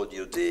just showed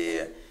you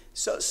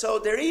so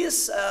there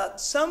is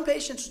some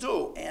patients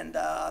do, and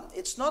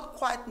it's not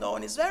quite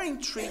known. It's very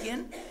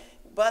intriguing,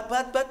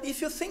 but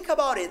if you think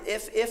about it,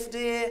 if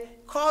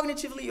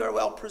cognitively you're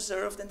well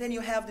preserved, and then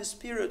you have these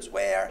periods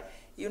where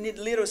you need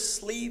little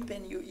sleep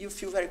and you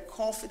feel very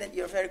confident,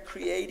 you're very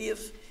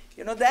creative,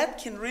 that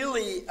can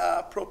really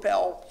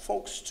propel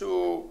folks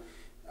to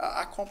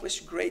accomplish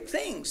great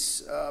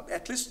things,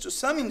 at least to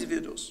some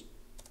individuals.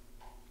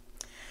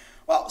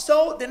 Well,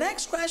 so the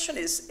next question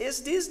is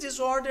this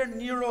disorder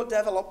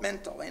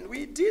neurodevelopmental? And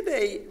we did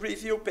a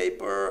review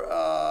paper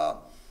a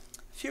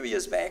few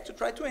years back to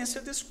try to answer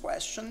this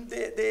question.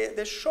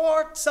 The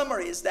short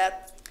summary is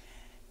that,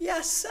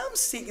 yeah, some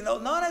signal,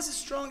 not as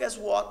strong as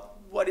what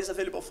is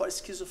available for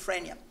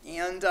schizophrenia.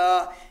 And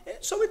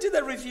so we did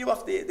a review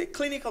of the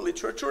clinical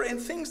literature and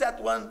things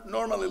that one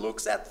normally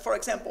looks at. For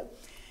example,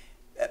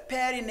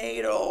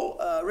 perinatal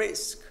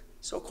risk,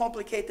 so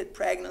complicated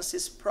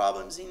pregnancies,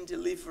 problems in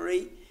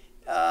delivery.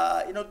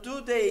 Are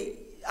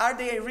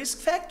they a risk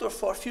factor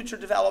for future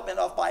development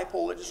of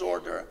bipolar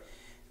disorder?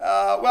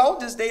 Well,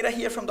 this data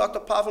here from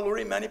Dr.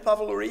 Mani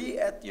Pavluri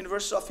at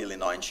University of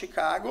Illinois in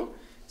Chicago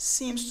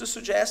seems to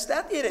suggest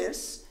that it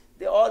is.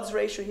 The odds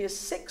ratio here is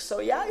 6,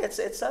 so yeah,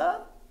 it's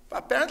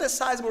apparently a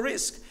sizable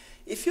risk.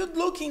 If you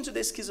look into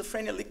the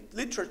schizophrenia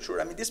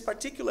literature, this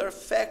particular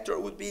factor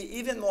would be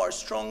even more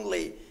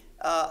strongly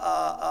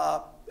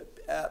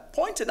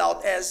pointed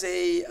out as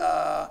a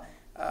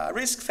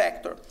risk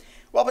factor.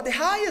 Well, but the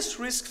highest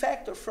risk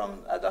factor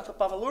from Dr.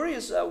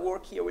 Pavluri's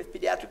work here with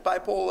pediatric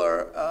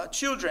bipolar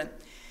children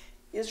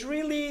is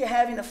really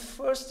having a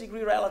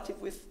first-degree relative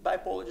with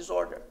bipolar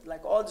disorder,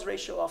 odds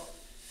ratio of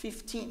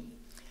 15.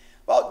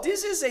 Well,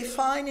 this is a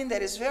finding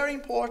that is very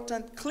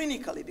important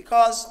clinically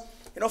because,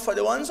 for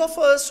the ones of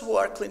us who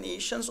are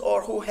clinicians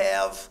or who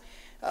have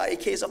a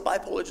case of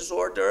bipolar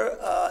disorder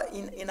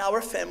in our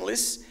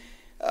families,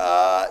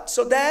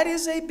 so that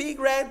is a big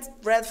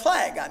red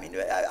flag.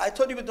 I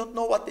told you we don't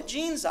know what the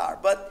genes are,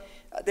 but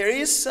there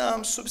is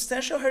some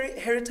substantial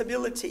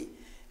heritability,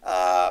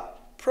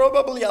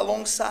 probably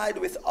alongside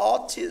with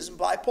autism.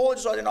 Bipolar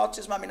disorder and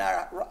autism,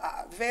 are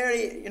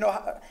very,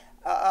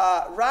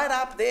 right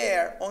up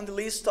there on the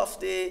list of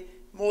the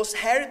most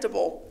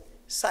heritable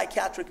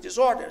psychiatric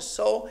disorders.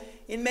 So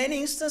in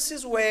many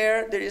instances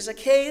where there is a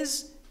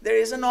case, there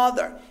is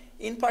another.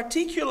 In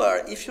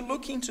particular, if you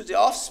look into the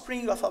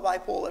offspring of a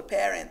bipolar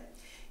parent,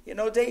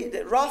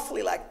 they're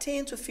roughly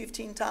 10 to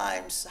 15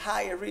 times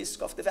higher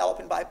risk of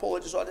developing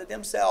bipolar disorder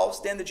themselves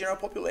than the general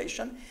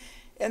population.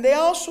 And they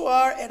also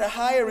are at a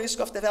higher risk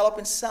of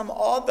developing some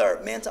other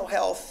mental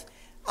health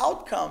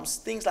outcomes,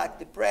 things like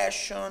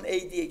depression,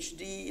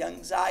 ADHD,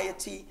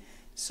 anxiety.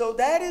 So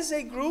that is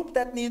a group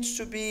that needs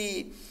to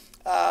be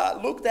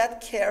looked at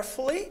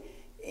carefully.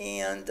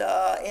 And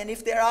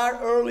if there are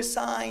early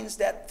signs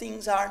that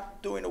things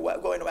aren't going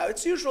well,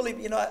 it's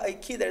usually a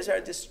kid that is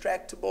very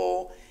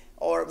distractible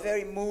or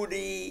very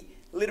moody,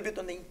 a little bit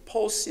on the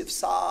impulsive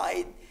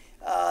side.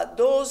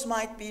 Those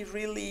might be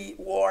really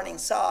warning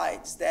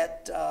signs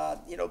that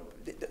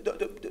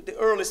the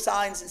early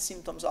signs and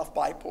symptoms of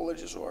bipolar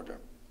disorder.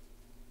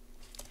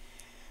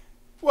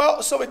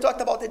 Well, so we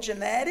talked about the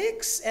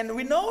genetics, and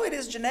we know it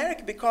is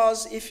genetic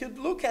because if you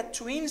look at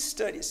twin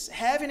studies,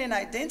 having an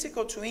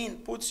identical twin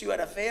puts you at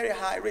a very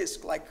high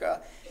risk,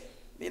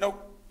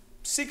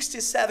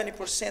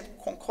 60-70%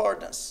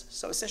 concordance.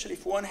 So essentially,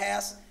 if one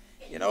has,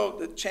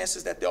 the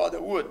chances that the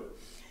other would.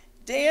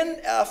 Then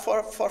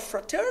for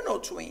fraternal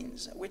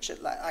twins, which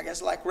I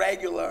guess like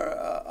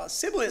regular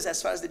siblings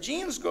as far as the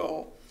genes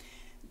go,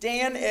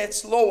 then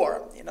it's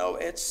lower.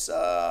 It's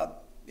I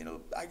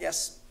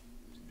guess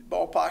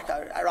ballpark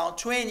around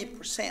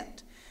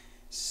 20%.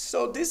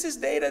 So this is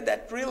data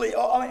that really,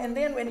 and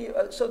then when you,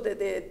 so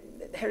the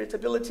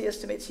heritability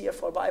estimates here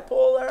for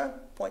bipolar,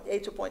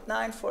 0.8 to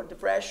 0.9, for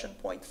depression,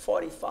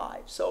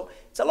 0.45. So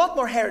it's a lot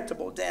more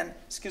heritable than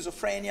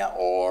schizophrenia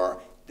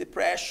or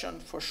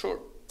depression for sure.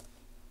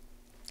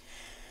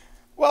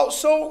 Well,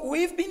 so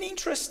we've been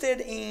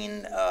interested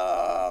in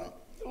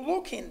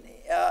looking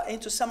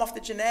into some of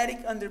the genetic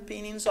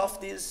underpinnings of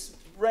these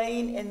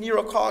brain and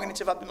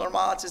neurocognitive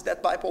abnormalities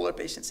that bipolar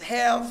patients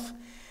have.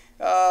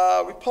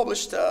 We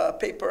published a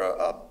paper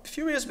a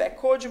few years back.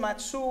 Koji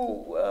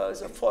Matsu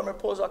is a former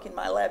postdoc in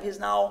my lab. He's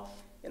now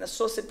an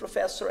associate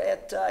professor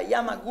at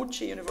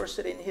Yamaguchi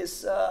University in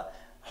his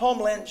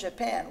homeland,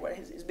 Japan, where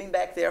he's been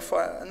back there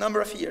for a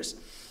number of years.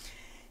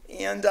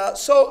 And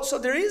so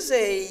there is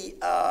a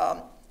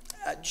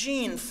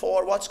gene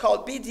for what's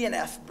called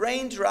BDNF,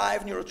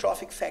 brain-derived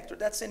neurotrophic factor.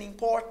 That's an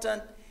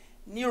important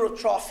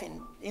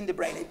neurotrophin in the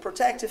brain, a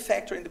protective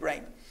factor in the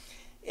brain.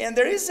 And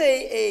there is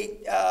a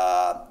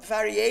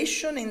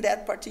variation in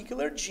that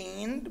particular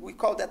gene. We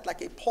call that like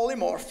a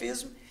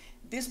polymorphism.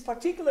 This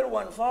particular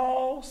one,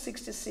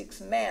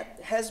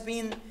 Vol66MET, has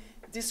been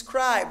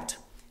described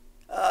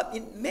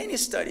in many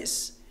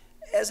studies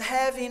as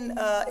having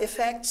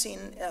effects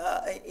in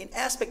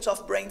aspects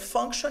of brain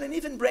function and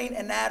even brain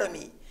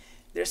anatomy.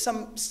 There's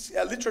some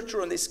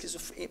literature on this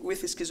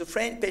with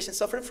schizophrenia, patients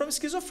suffering from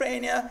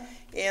schizophrenia,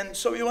 and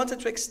so we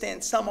wanted to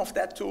extend some of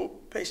that to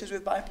patients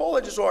with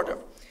bipolar disorder.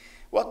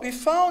 What we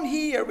found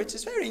here, which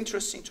is very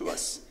interesting to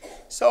us,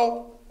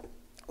 so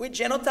we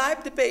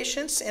genotyped the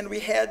patients and we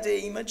had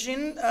the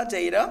imaging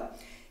data,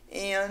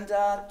 and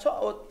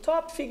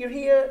top figure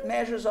here,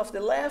 measures of the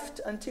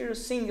left anterior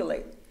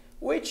cingulate,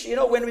 which, you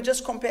know, when we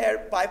just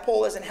compare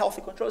bipolars and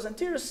healthy controls,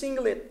 anterior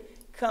cingulate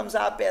comes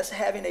up as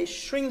having a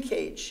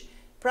shrinkage,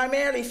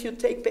 primarily if you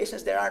take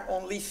patients that aren't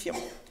on lithium.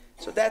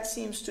 So that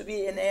seems to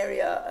be an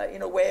area you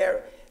know,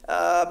 where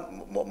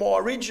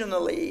more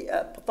originally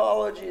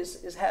pathology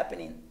is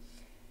happening.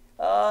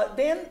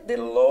 Then the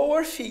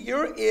lower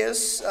figure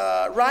is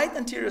right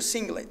anterior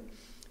cingulate.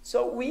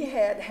 So we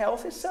had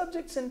healthy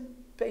subjects and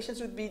patients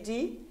with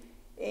BD,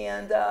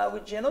 and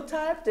we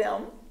genotyped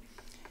them.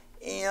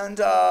 And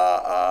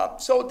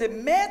so the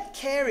MET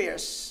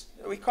carriers,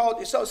 we call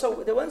it,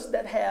 so the ones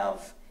that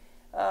have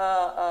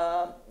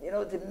you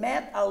know, the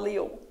MET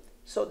allele.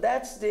 So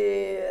that's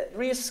the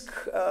risk.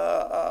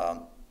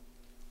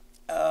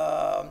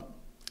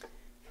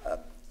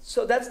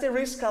 So that's the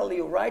risk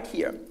allele right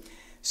here.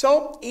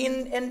 So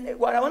and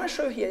what I want to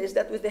show here is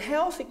that with the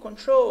healthy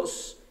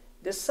controls,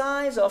 the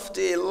size of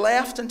the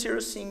left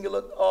anterior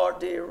cingulate or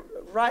the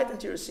right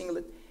anterior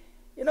cingulate,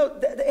 you know,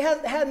 they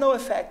had no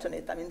effect on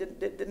it. I mean,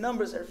 the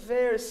numbers are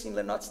very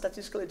similar, not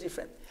statistically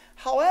different.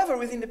 However,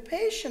 within the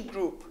patient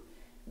group,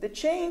 the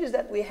changes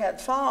that we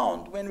had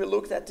found when we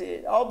looked at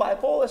all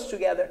bipolars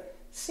together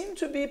seemed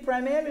to be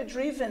primarily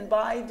driven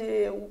by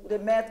the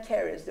MET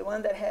carriers, the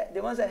ones that had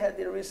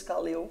the risk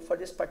allele for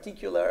this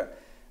particular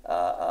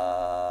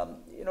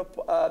you know,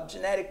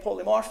 genetic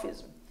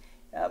polymorphism,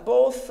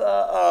 both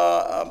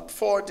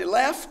for the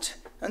left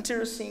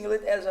anterior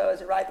cingulate as well as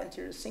the right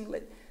anterior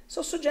cingulate.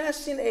 So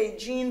suggesting a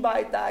gene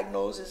by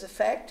diagnosis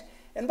effect.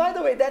 And by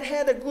the way, that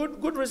had a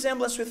good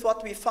resemblance with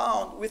what we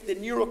found with the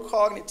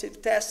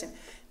neurocognitive testing,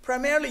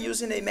 primarily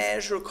using a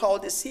measure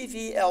called the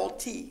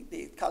CVLT,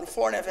 the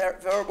California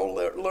Variable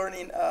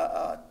Learning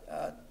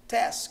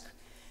Task,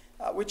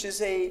 which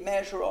is a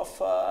measure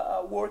of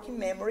working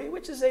memory,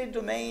 which is a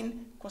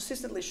domain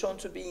consistently shown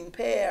to be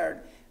impaired,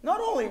 not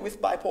only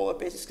with bipolar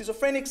patients,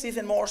 schizophrenics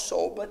even more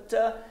so, but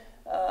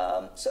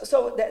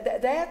so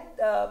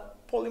that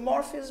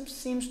polymorphism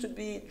seems to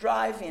be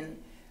driving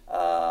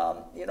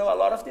you know, a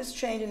lot of this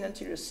change in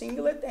anterior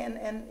cingulate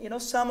and you know,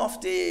 some of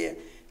the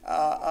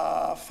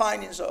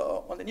findings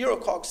on the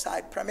neurocog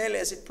side, primarily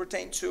as it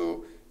pertains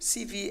to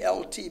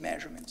CVLT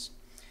measurements.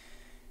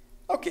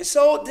 Okay,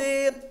 so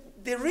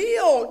the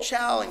real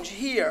challenge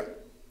here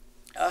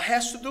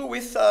has to do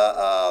with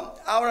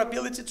our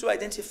ability to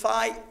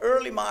identify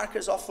early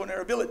markers of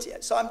vulnerability.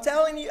 So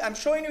I'm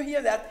showing you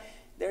here that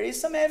there is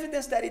some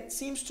evidence that it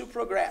seems to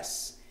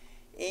progress.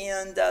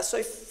 And so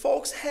if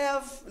folks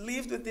have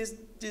lived with this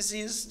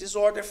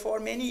disorder for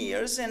many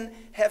years and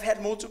have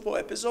had multiple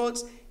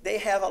episodes, they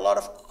have a lot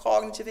of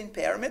cognitive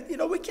impairment. You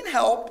know, we can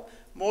help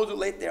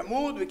modulate their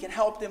mood, we can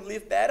help them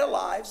live better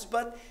lives,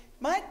 but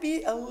might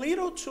be a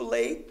little too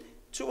late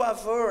to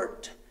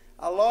avert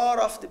a lot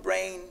of the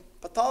brain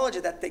pathology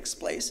that takes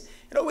place.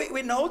 You know,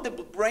 we know the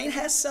brain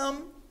has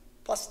some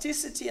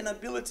plasticity and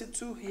ability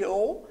to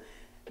heal,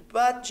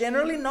 but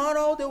generally not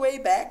all the way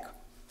back.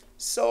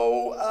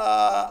 So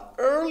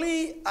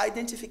early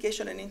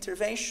identification and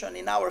intervention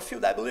in our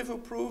field, I believe, will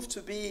prove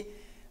to be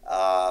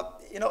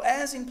you know,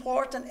 as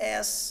important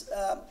as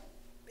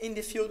in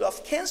the field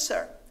of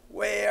cancer,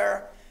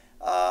 where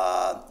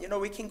you know,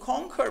 we can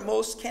conquer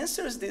most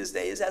cancers these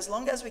days as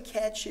long as we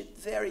catch it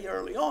very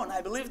early on.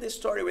 I believe this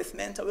story with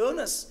mental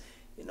illness,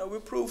 you know, will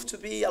prove to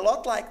be a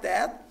lot like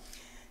that.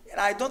 and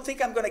I don't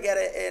think I'm going to get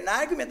an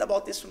argument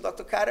about this from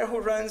Dr. Carter, who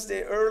runs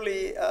the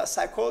early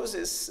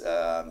psychosis,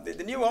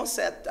 the new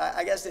onset,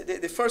 I guess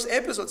the first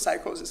episode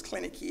psychosis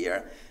clinic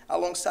here,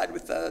 alongside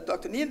with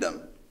Dr.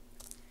 Needham.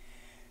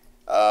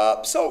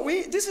 So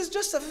this is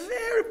just a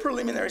very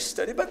preliminary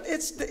study, but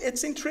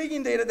it's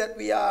intriguing data that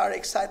we are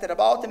excited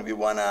about, and we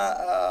want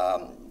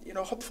to,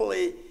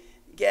 hopefully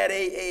get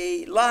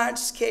a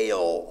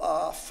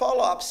large-scale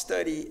follow-up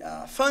study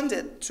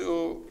funded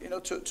to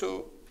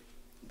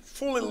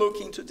fully look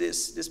into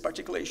this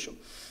particular issue.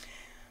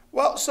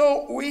 Well,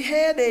 so we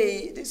had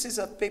this is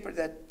a paper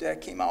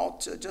that came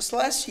out just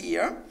last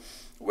year,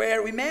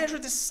 where we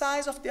measured the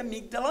size of the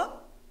amygdala,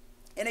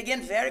 and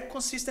again, very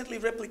consistently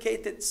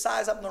replicated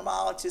size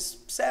abnormalities.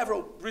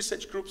 Several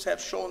research groups have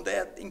shown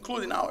that,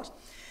 including ours.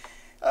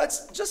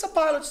 It's just a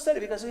pilot study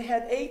because we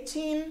had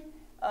 18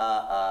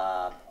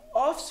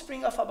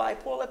 offspring of a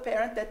bipolar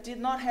parent that did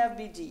not have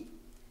BD,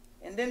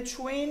 and then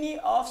 20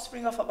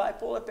 offspring of a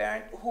bipolar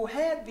parent who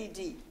had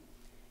BD,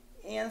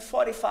 and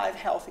 45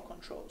 healthy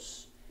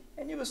controls.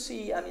 And you will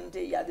see, I mean,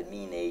 the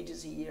mean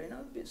ages here,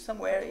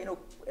 somewhere,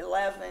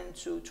 11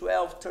 to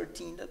 12,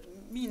 13,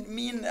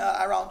 mean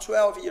around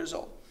 12 years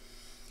old.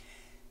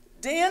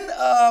 Then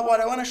what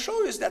I want to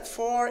show you is that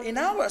in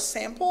our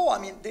sample, I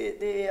mean,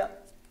 the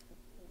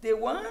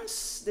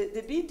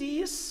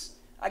BDs,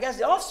 I guess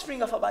the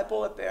offspring of a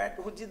bipolar parent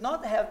who did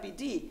not have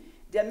BD,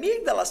 the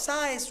amygdala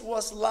size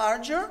was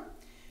larger,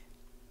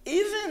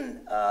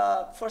 even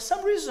for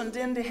some reason,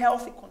 than the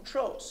healthy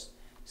controls.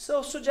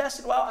 So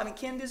suggested, well, I mean,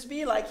 can this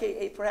be like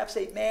perhaps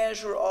a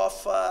measure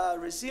of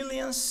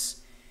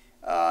resilience?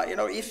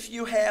 If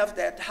you have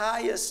that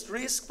highest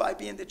risk by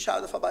being the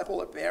child of a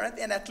bipolar parent,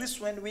 and at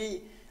least when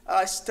we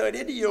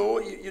studied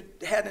you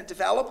hadn't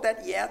developed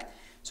that yet.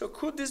 So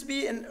could this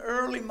be an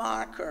early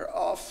marker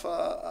of,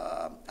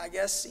 I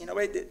guess, in a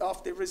way,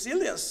 of the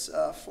resilience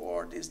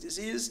for this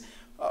disease?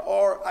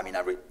 Or, I mean,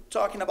 are we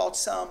talking about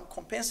some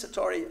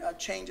compensatory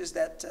changes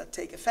that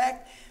take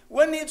effect?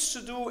 One needs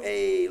to do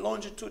a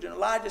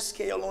larger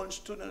scale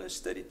longitudinal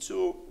study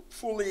to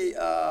fully,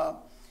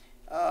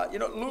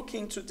 look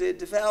into the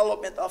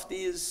development of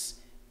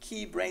these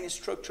key brain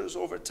structures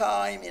over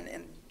time,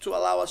 and to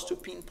allow us to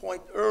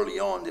pinpoint early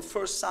on the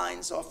first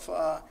signs of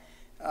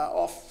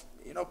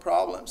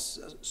problems,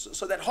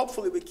 so that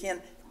hopefully we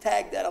can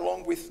tag that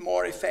along with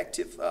more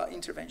effective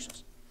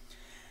interventions.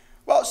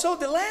 Well, so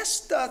the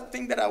last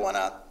thing that I want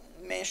to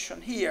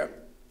mention here,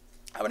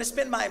 I want to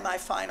spend my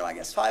final, I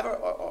guess, 5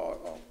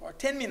 or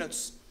 10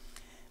 minutes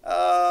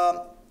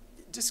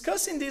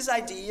discussing this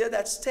idea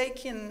that's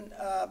taken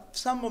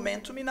some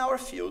momentum in our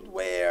field,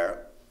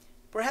 where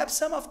perhaps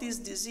some of these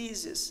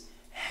diseases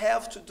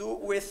have to do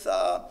with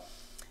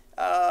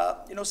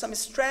some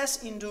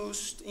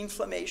stress-induced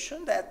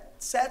inflammation that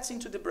sets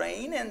into the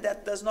brain and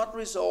that does not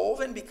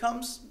resolve and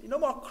becomes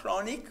more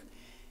chronic,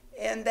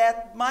 and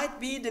that might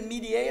be the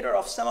mediator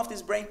of some of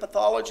this brain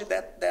pathology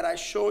that I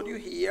showed you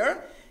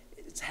here.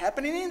 It's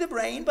happening in the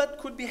brain, but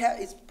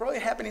it's probably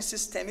happening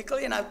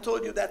systemically. And I've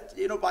told you that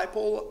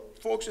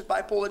folks with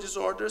bipolar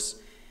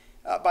disorders,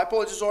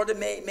 bipolar disorder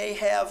may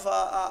have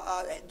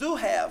do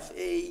have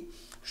a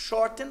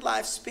shortened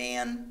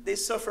lifespan. They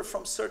suffer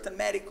from certain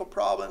medical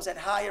problems at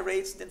higher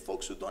rates than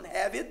folks who don't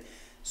have it.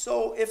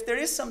 So if there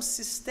is some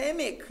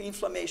systemic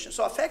inflammation,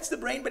 so it affects the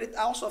brain, but it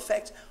also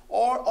affects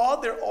all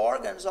other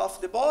organs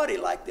of the body,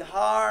 like the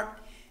heart,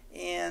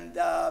 and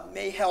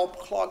may help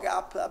clog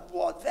up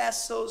blood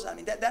vessels. I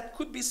mean, that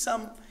could be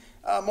some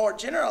more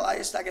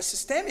generalized, like a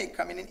systemic,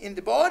 I mean, in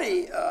the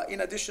body,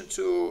 in addition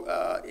to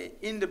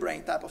in the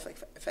brain type of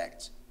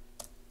effects.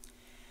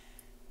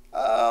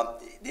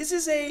 This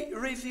is a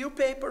review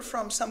paper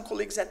from some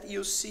colleagues at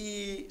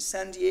UC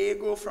San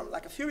Diego from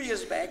like a few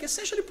years back,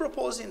 essentially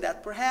proposing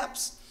that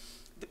perhaps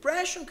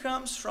depression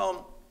comes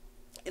from,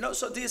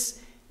 so this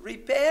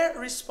repair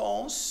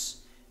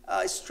response,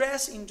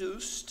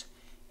 stress-induced,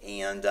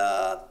 and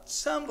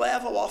some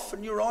level of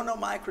neuronal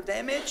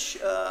microdamage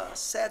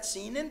sets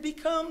in and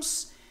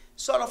becomes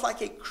sort of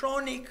like a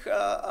chronic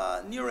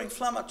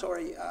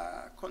neuroinflammatory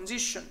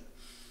condition.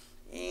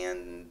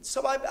 And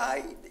so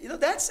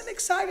that's an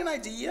exciting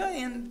idea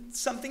and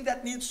something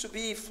that needs to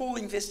be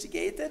fully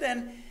investigated.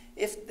 And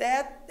if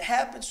that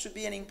happens to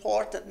be an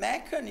important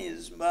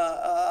mechanism,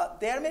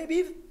 there may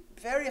be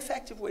very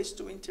effective ways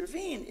to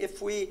intervene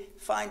if we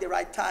find the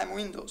right time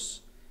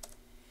windows.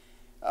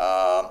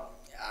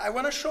 I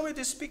want to show you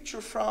this picture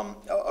from,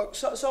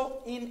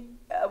 so in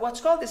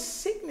what's called the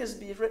sickness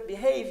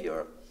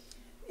behavior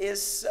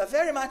is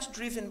very much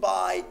driven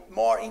by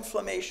more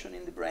inflammation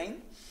in the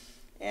brain.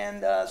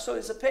 And so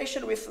it's a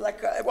patient with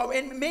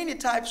many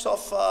types of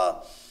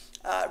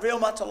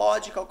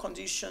rheumatological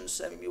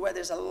conditions where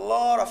there's a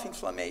lot of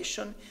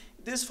inflammation.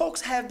 These folks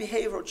have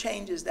behavioral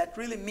changes that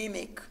really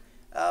mimic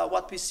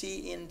what we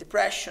see in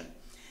depression.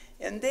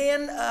 And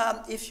then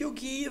if you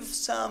give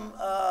some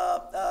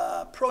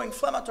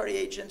pro-inflammatory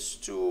agents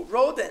to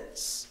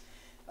rodents,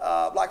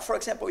 like for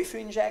example, if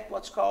you inject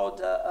what's called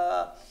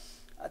a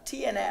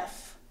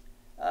TNF,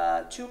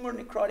 tumor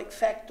necrotic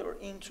factor,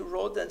 into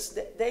rodents,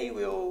 they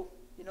will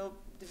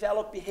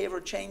develop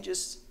behavioral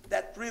changes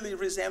that really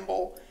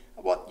resemble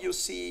what you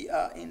see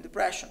in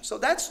depression. So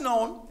that's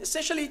known,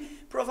 essentially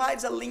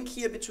provides a link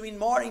here between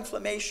more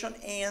inflammation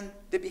and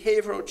the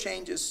behavioral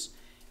changes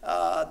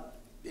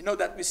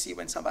that we see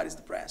when somebody's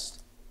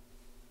depressed.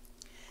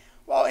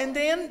 Well, and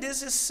then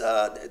this is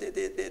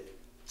the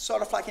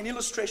sort of like an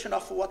illustration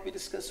of what we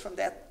discussed from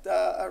that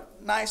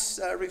nice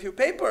review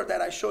paper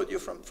that I showed you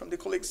from the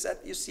colleagues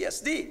at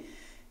UCSD,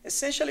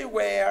 essentially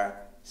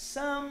where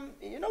some,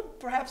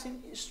 perhaps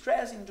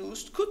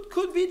stress-induced,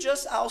 could be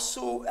just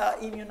also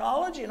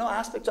immunology,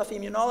 aspects of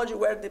immunology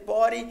where the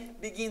body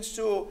begins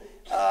to,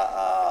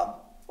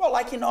 well,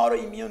 like in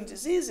autoimmune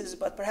diseases,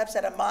 but perhaps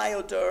at a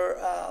milder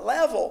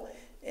level,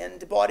 and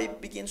the body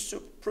begins to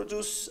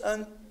produce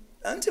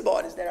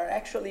antibodies that are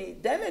actually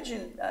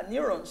damaging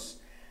neurons.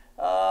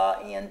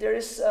 And there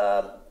is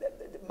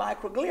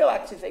microglial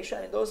activation.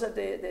 I mean, those are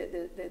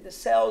the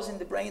cells in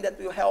the brain that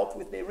will help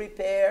with the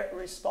repair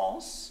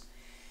response.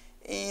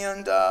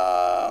 And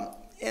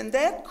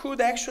that could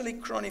actually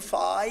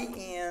chronify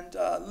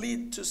and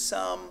lead to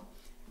some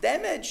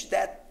damage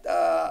that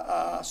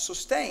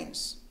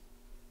sustains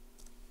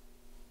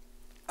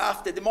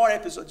after the more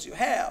episodes you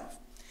have.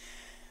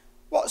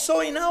 Well, so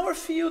in our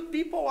field,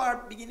 people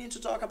are beginning to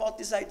talk about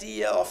this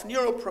idea of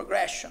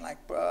neuroprogression, like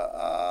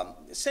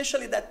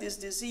essentially that this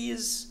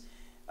disease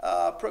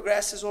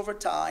progresses over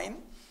time,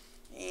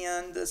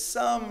 and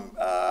some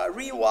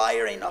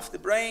rewiring of the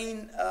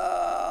brain,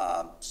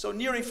 so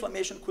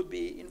neuroinflammation could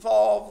be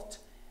involved,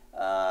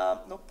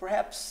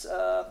 perhaps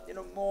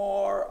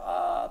more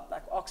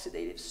like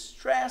oxidative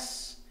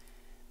stress.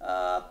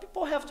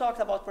 People have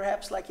talked about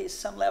perhaps like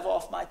some level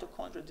of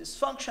mitochondrial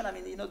dysfunction. I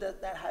mean,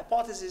 that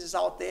hypothesis is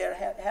out there,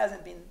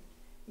 hasn't been,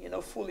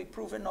 fully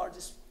proven or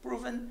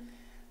disproven.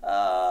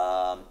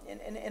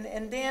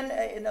 And then,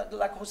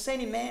 like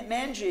Hosseini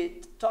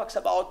Manji talks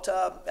about,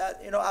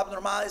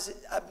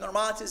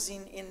 abnormalities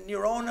in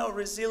neuronal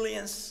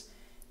resilience,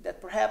 that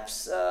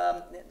perhaps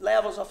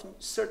levels of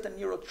certain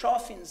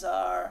neurotrophins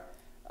are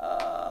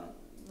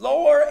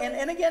lower.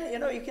 And again,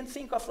 you can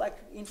think of like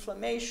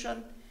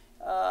inflammation,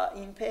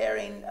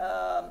 impairing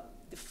the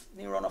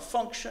neuronal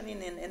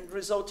functioning and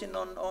resulting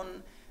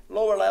on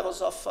lower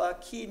levels of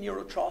key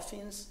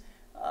neurotrophins.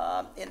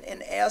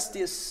 And as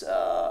this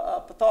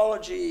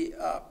pathology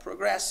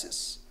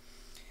progresses.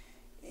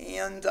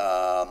 And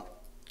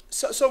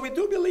so we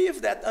do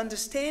believe that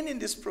understanding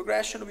this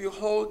progression will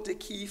hold the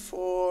key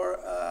for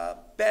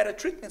better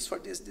treatments for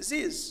this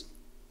disease.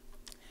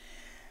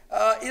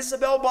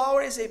 Isabel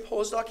Bauer is a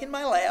postdoc in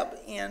my lab,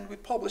 and we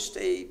published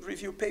a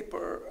review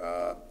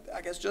paper,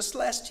 I guess just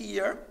last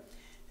year.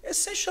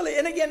 Essentially,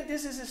 and again,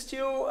 this is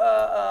still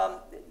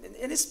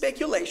in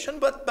speculation,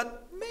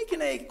 but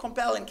making a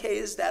compelling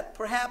case that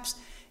perhaps,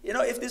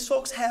 if these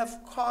folks have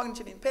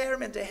cognitive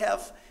impairment, they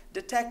have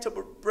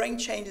detectable brain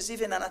changes,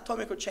 even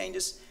anatomical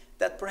changes,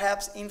 that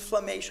perhaps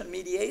inflammation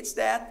mediates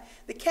that.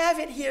 The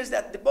caveat here is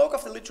that the bulk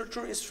of the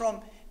literature is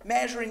from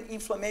measuring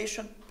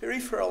inflammation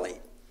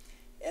peripherally.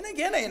 And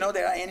again,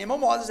 there are animal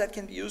models that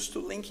can be used to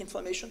link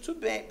inflammation to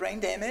brain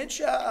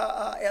damage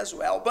as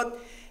well. But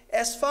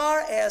as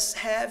far as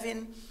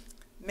having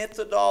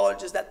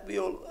methodologies that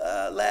will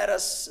let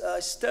us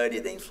study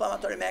the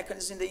inflammatory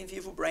mechanisms in the in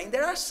vivo brain,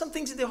 there are some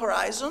things in the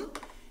horizon.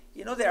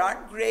 They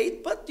aren't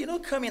great, but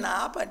coming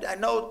up. I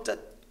know that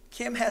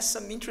Kim has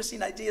some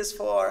interesting ideas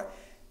for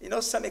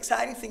some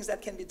exciting things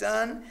that can be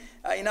done.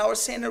 In our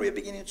center, we're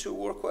beginning to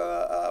work. We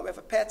have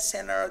a PET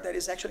center that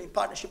is actually in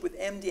partnership with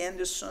MD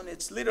Anderson.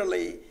 It's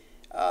literally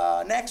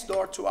next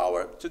door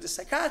to the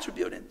psychiatry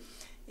building,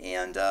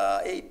 and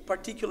a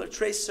particular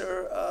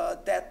tracer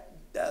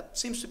that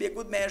seems to be a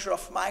good measure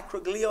of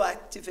microglial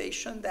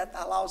activation that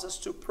allows us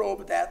to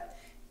probe that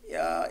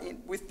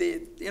with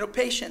the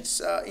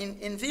patients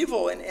in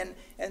vivo and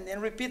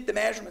repeat the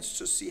measurements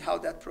to see how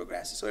that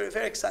progresses. So we're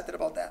very excited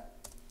about that.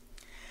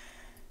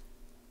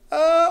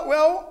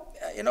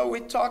 We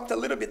talked a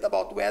little bit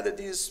about whether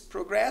these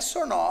progress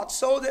or not.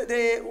 So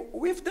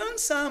we've done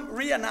some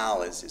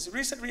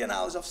recent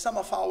reanalysis of some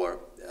of our,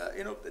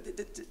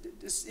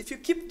 if you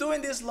keep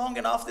doing this long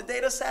enough, the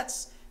data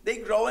sets, they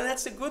grow, and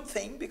that's a good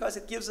thing because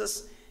it gives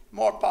us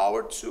more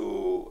power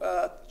to,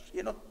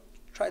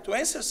 try to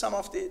answer some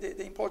of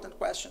the important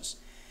questions.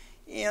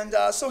 And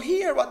so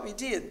here what we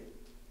did,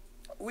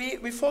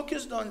 we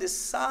focused on the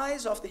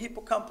size of the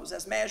hippocampus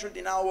as measured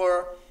in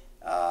our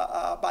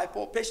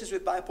patients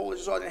with bipolar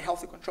disorder and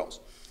healthy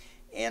controls.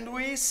 And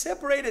we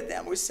separated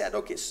them. We said,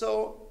 okay,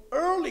 so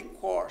early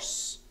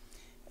course,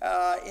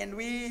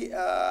 early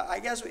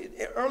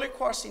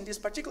course in this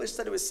particular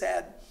study, we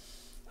said,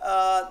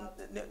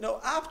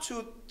 up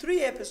to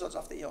 3 episodes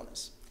of the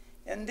illness.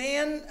 And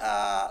then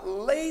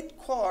late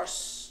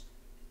course,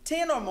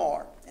 10 or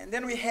more. And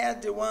then we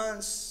had the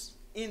ones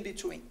in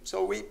between.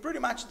 So we pretty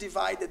much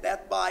divided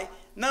that by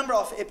number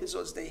of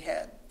episodes they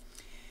had.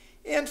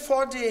 And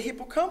for the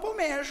hippocampal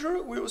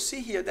measure, we will see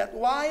here that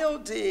while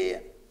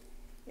the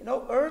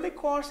early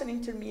course and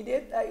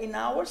intermediate, in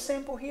our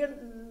sample here,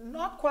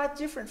 not quite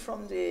different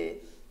from the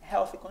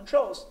healthy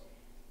controls.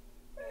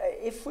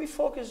 if we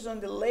focus on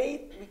the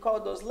late, we call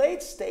those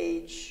late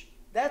stage,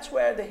 that's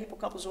where the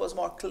hippocampus was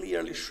more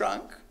clearly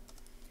shrunk.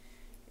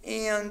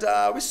 And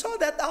we saw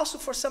that also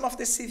for some of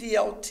the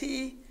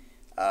CVLT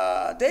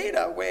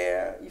data,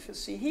 where if you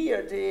see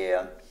here,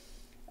 the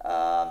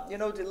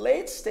the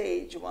late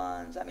stage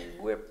ones, I mean,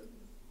 we're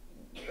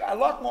a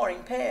lot more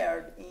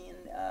impaired in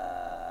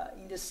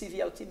the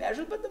CVLT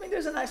measures, but I mean,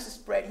 there's a nice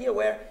spread here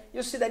where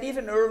you see that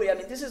even early, I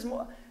mean, this is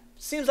more,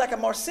 seems like a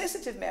more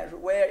sensitive measure,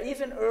 where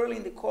even early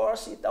in the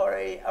course, it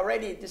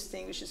already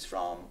distinguishes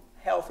from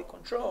healthy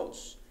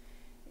controls.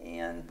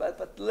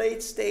 But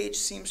late stage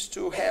seems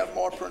to have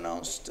more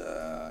pronounced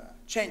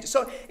changes.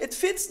 So it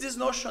fits this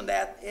notion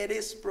that it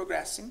is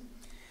progressing.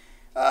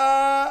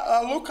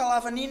 Luca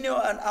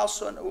Lavanino, and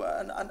also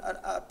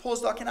a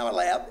postdoc in our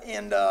lab,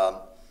 and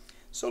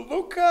so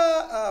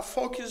Luca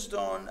focused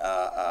on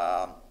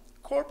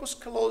corpus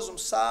callosum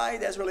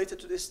side as related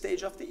to the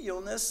stage of the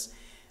illness.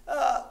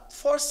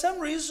 For some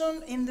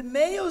reason, in the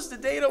males, the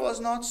data was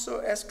not so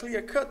as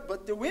clear-cut,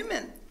 but the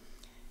women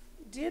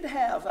did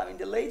have, I mean,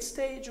 the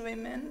late-stage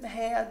women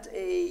had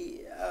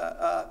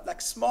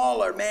like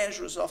smaller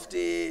measures of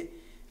the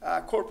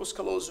corpus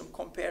callosum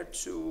compared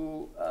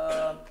to,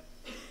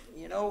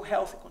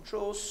 healthy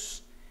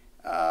controls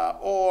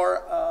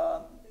or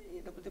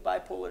the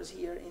bipolars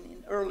here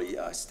in early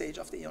stage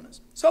of the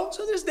illness. So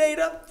there's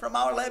data from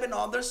our lab and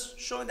others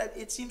showing that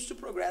it seems to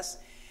progress.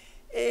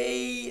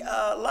 A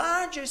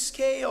larger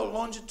scale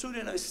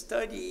longitudinal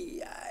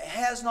study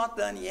has not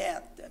done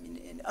yet. I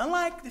mean,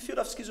 unlike the field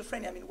of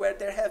schizophrenia, I mean, where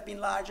there have been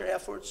larger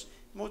efforts,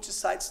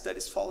 multi-site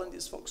studies following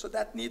these folks. So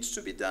that needs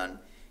to be done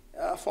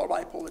for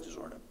bipolar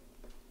disorder.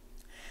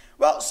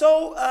 Well,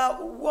 so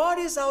what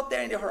is out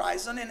there in the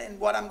horizon, and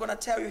what I'm going to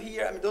tell you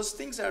here, I mean, those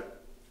things are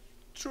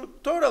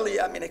totally,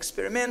 I mean,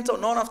 experimental.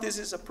 None of this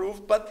is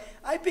approved, but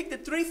I picked the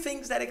 3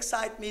 things that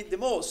excite me the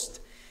most.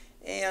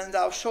 And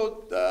I'll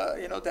show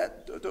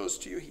those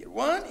to you here.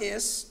 One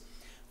is,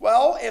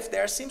 well, if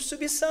there seems to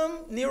be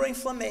some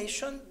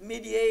neuroinflammation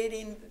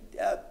mediating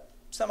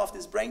some of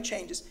these brain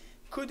changes,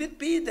 could it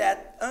be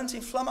that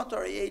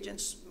anti-inflammatory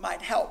agents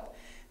might help?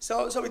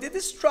 So we did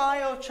this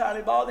trial.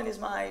 Charlie Baldwin is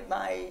my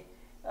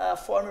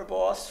former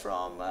boss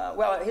from,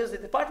 he was the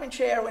department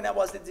chair when I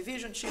was the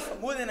division chief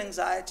of mood and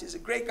anxiety. He's a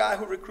great guy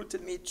who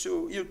recruited me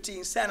to UT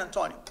in San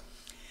Antonio.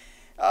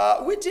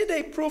 We did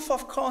a proof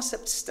of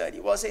concept study.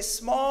 It was a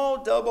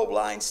small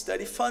double-blind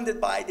study funded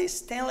by the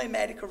Stanley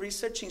Medical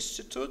Research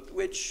Institute,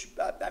 which,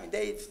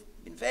 they've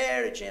been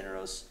very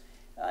generous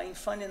in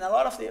funding a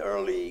lot of the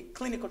early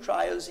clinical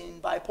trials in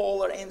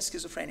bipolar and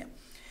schizophrenia.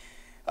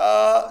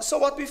 So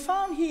what we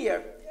found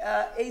here,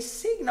 a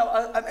signal,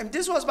 and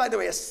this was, by the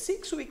way, a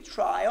 6-week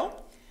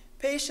trial.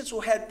 Patients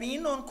who had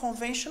been on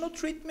conventional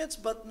treatments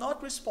but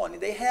not responding.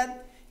 They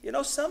had,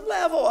 some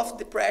level of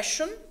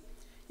depression,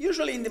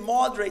 usually in the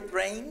moderate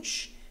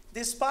range,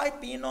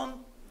 despite being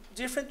on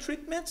different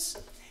treatments.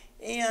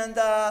 And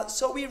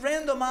so we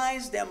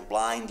randomized them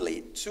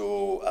blindly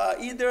to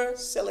either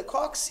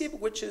celecoxib,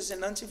 which is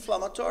an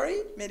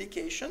anti-inflammatory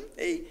medication,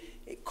 a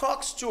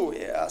COX-2,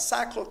 a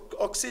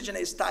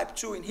cyclooxygenase type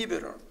 2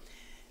 inhibitor,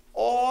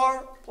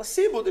 or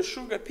placebo, the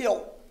sugar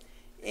pill.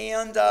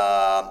 And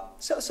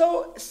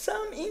so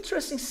some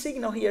interesting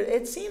signal here.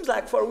 It seems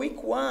like for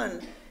week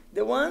 1,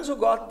 the ones who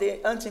got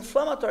the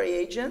anti-inflammatory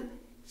agent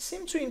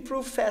seem to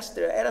improve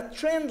faster at a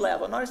trend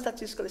level, not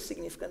statistically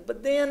significant.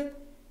 But then,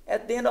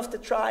 at the end of the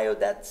trial,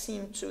 that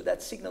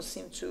signal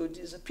seemed to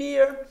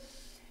disappear.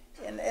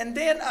 And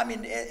then, I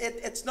mean,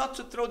 it's not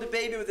to throw the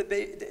baby with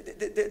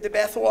the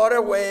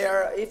bathwater.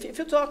 Where if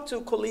you talk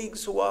to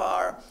colleagues who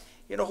are,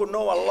 who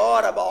know a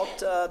lot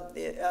about,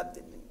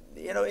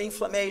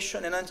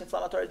 inflammation and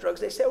anti-inflammatory drugs,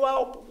 they say,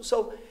 well,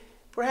 so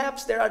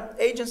perhaps there are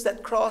agents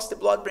that cross the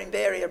blood-brain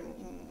barrier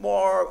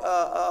more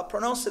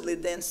pronouncedly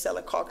than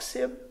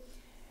celecoxib.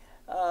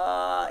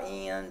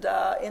 And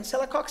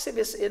celecoxib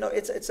is,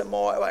 it's a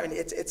more,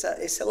 it's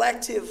a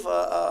selective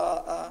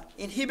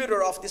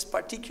inhibitor of this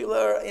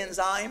particular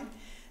enzyme.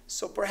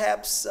 So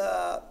perhaps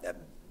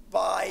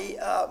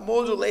by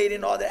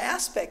modulating other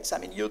aspects,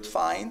 you'd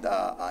find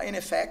an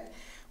effect.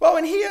 Well,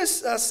 and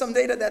here's some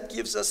data that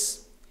gives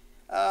us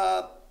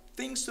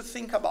things to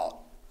think about.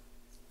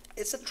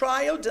 It's a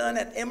trial done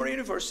at Emory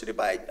University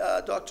by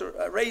Dr.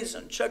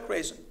 Chuck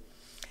Raison.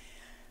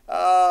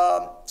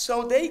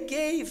 So they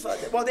gave,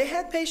 they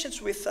had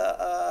patients with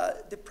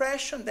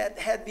depression that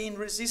had been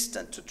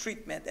resistant to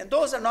treatment. And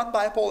those are not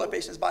bipolar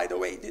patients, by the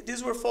way.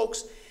 These were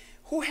folks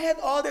who had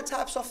other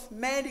types of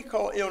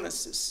medical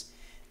illnesses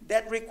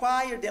that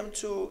required them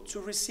to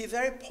receive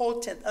very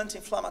potent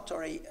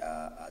anti-inflammatory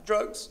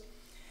drugs.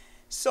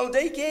 So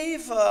they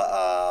gave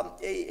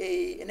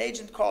an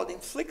agent called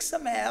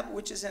infliximab,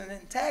 which is an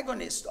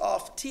antagonist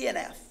of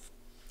TNF.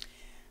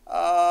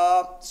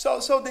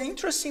 So the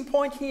interesting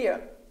point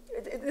here,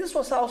 this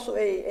was also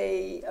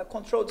a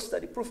controlled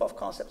study, proof of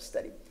concept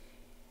study.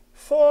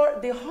 For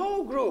the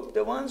whole group,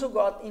 the ones who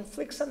got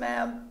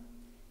infliximab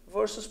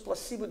versus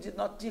placebo did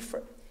not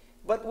differ.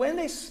 But when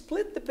they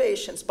split the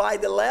patients by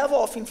the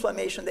level of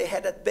inflammation they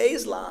had at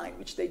baseline,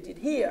 which they did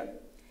here,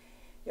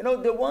 You know,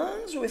 the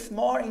ones with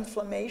more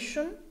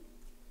inflammation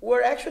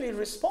were actually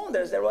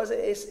responders. There was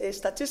a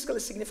statistically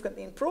significant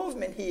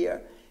improvement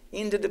here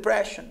in the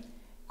depression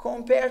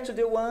compared to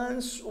the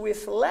ones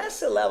with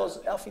lesser levels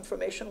of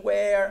inflammation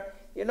where,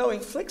 you know,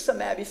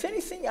 infliximab, if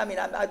anything, I mean,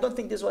 I don't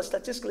think this was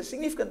statistically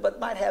significant, but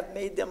might have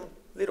made them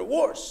a little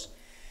worse.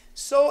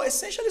 So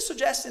essentially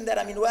suggesting that,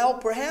 I mean, well,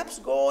 perhaps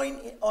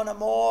going on a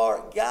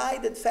more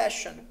guided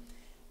fashion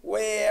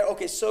where,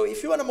 okay, so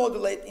if you want to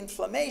modulate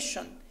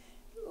inflammation,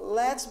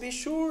 let's be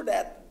sure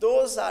that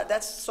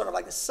that's sort of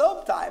like the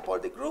subtype or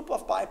the group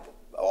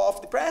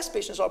of depressed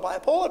patients or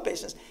bipolar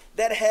patients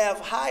that have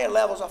higher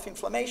levels of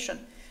inflammation.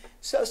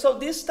 So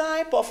this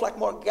type of like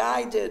more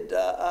guided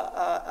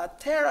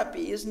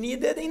therapy is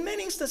needed. In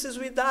many instances,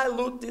 we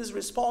dilute these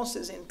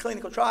responses in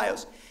clinical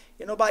trials,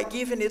 you know, by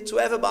giving it to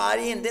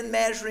everybody and then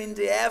measuring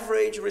the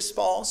average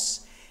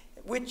response,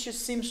 which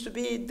seems to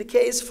be the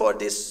case for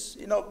this,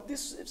 you know,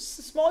 this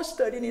small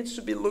study needs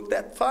to be looked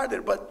at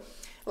further, but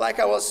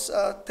like I was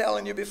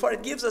telling you before,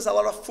 it gives us a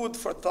lot of food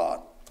for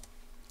thought.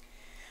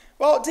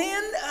 Well,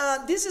 then,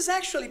 this is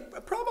actually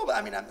probably,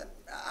 I mean,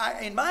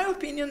 in my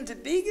opinion, the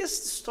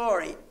biggest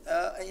story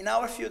in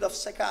our field of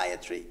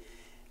psychiatry,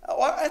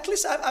 or at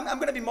least I'm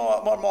going to be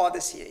more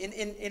modest here.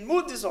 In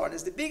mood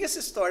disorders, the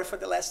biggest story for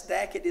the last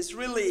decade is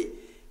really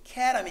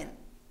ketamine.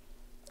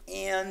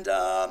 And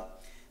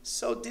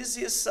so this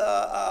is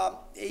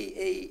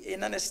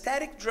an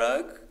anesthetic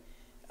drug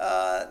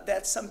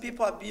that some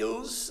people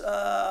abuse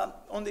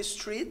on the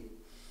street.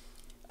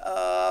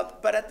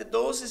 But at the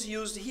doses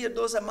used here,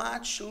 those are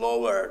much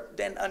lower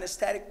than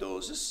anesthetic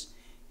doses.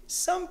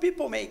 Some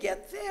people may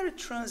get very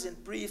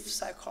transient, brief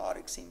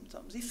psychotic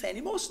symptoms, if any.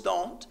 Most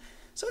don't.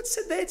 So it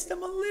sedates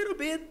them a little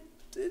bit.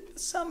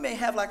 Some may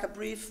have like a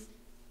brief,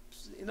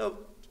 you know,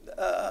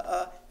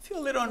 feel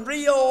a little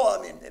unreal,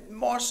 I mean,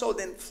 more so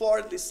than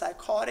floridly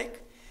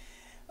psychotic.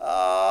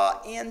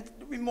 And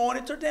we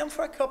monitor them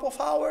for a couple of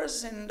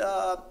hours, and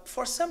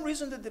for some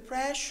reason the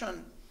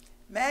depression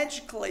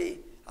magically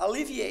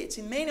alleviates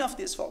in many of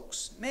these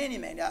folks, many.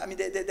 I mean,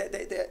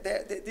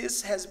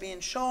 this has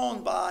been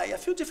shown by a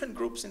few different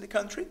groups in the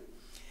country,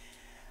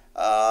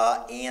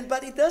 but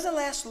it doesn't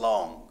last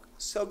long.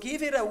 So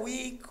give it a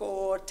week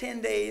or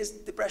 10 days,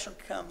 depression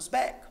comes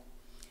back.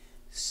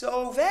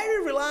 So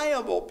very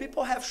reliable.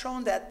 People have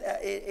shown that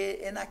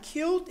an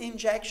acute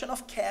injection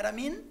of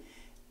ketamine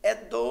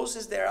at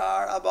doses that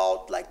are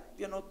about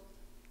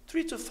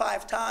 3 to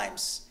 5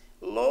 times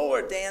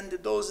lower than the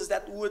doses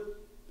that would,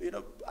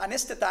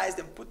 anesthetize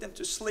them, put them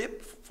to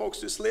sleep, folks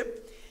to sleep,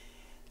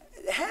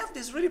 have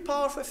these really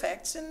powerful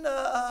effects. And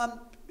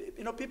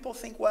people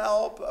think,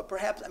 well,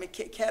 perhaps,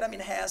 ketamine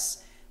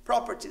has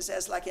properties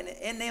as like an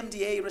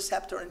NMDA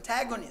receptor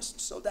antagonist.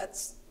 So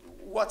that's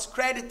what's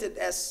credited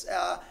as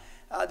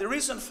the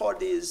reason for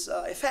these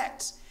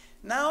effects.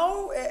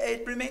 Now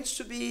it remains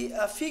to be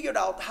figured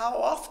out how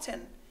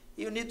often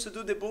you need to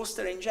do the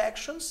booster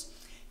injections.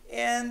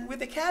 And with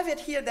the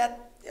caveat here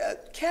that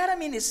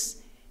ketamine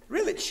is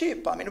really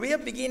cheap. I mean,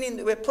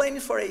 we're planning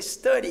for a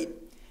study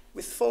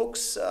with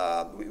folks.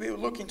 We will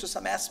look into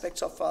some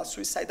aspects of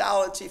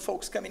suicidality,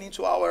 folks coming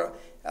into our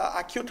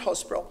acute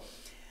hospital.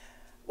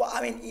 Well,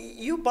 I mean,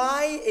 you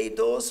buy a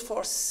dose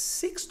for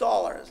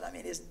 $6. I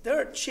mean, it's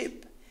dirt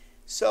cheap.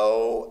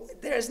 So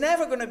there's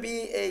never going to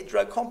be a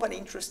drug company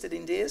interested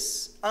in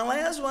this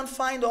unless one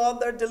finds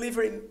other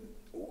delivery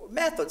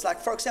methods. Like,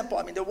 for example,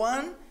 I mean, the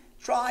one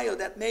trial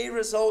that may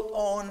result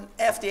on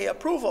FDA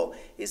approval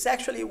is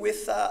actually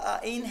with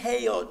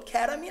inhaled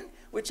ketamine,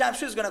 which I'm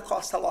sure is going to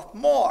cost a lot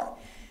more.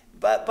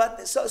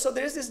 So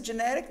there's this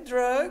generic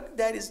drug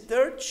that is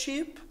dirt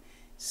cheap,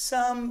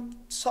 some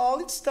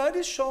solid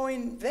studies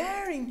showing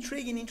very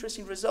intriguing,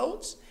 interesting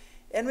results.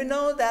 And we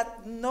know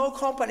that no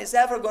company is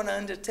ever going to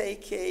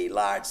undertake a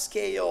large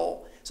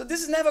scale. So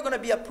this is never going to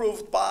be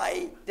approved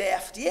by the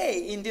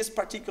FDA in this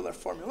particular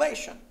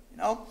formulation,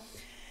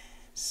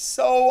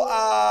 So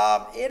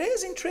it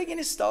is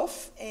intriguing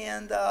stuff,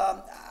 and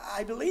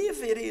I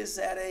believe it is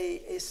at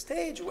a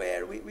stage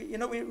where we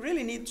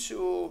really need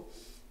to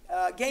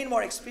gain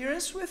more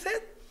experience with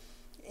it.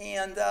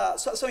 And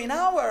so in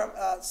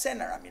our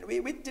center, I mean,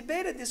 we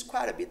debated this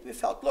quite a bit. We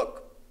felt,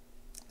 look,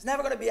 it's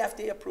never going to be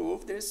FDA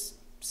approved. There's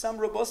some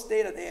robust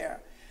data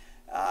there.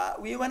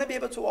 We want to be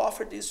able to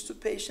offer this to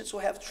patients who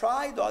have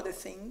tried other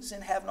things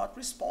and have not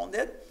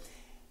responded.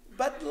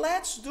 But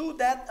let's do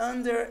that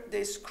under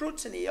the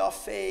scrutiny of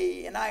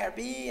an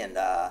IRB. And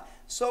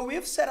so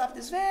we've set up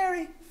this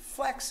very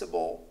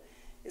flexible,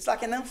 it's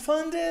like an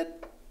unfunded,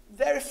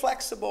 very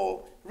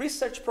flexible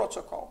research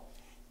protocol.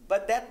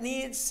 But that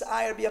needs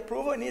IRB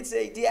approval. It needs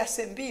a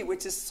DSMB,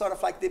 which is sort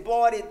of like the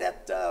body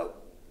that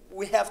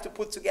we have to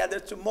put together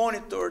to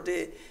monitor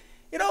the,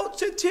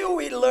 till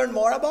we learn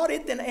more about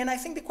it. And I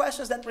think the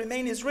questions that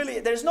remain is really,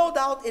 there's no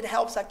doubt it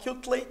helps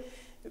acutely.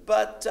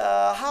 But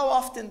how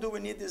often do we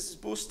need these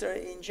booster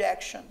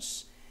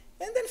injections?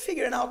 And then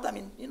figuring out,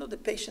 the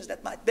patients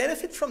that might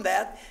benefit from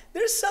that.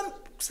 There's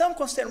some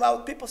concern. Well,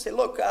 people say,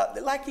 look,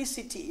 like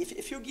ECT,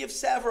 if you give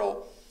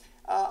several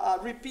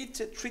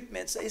repeated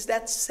treatments, is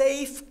that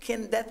safe?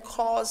 Can that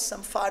cause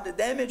some further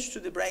damage to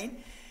the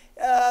brain?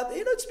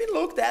 It's been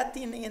looked at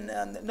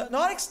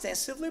not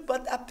extensively,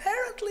 but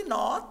apparently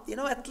not.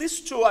 At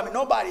least two. I mean,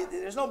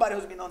 there's nobody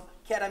who's been on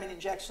ketamine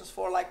injections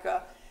for like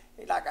a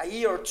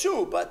year or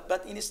two,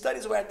 but in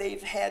studies where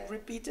they've had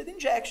repeated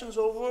injections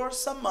over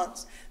some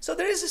months. So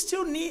there is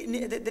still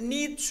the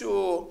need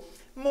to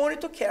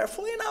monitor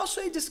carefully, and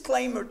also a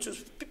disclaimer to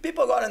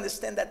people got to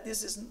understand that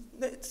this is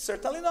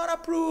certainly not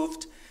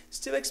approved,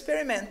 still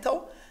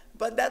experimental,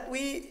 but that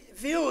we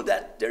view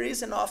that there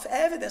is enough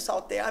evidence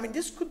out there. I mean,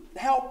 this could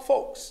help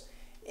folks.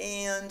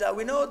 And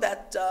we know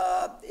that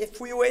if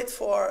we wait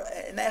for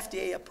an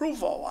FDA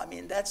approval, I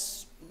mean,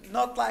 that's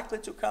not likely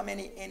to come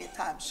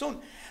anytime soon.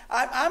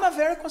 I'm a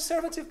very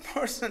conservative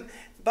person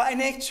by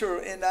nature,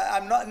 and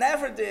I'm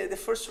never the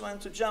first one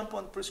to jump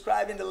on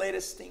prescribing the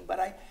latest thing, but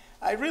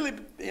I really,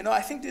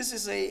 I think this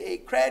is a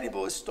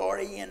credible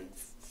story, and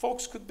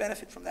folks could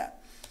benefit from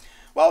that.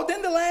 Well,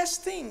 then the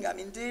last thing, I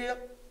mean,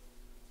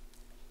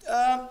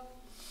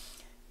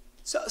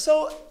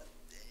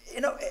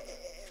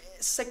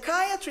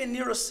 psychiatry and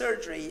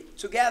neurosurgery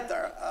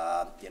together,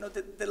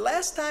 the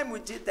last time we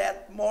did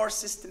that more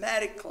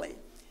systematically,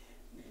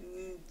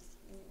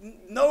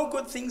 no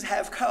good things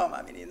have come.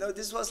 I mean,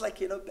 this was like,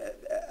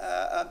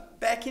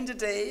 back in the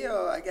day,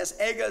 I guess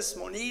Egas,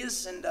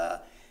 Moniz, and,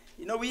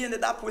 we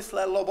ended up with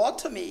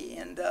lobotomy,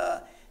 and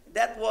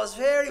that was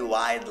very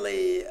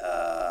widely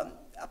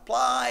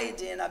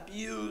applied and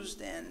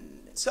abused. And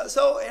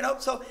so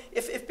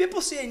if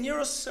people see a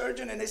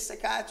neurosurgeon and a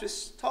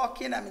psychiatrist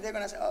talking, I mean, they're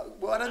going to say, oh,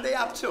 what are they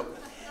up to?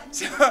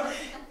 So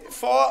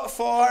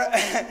for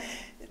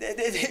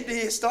the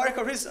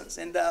historical reasons.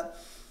 And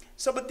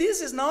but this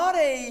is not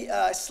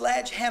a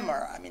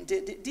sledgehammer. I mean,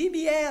 the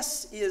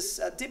DBS is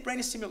deep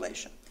brain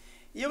stimulation.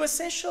 You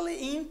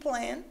essentially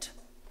implant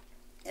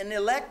an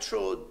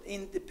electrode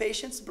in the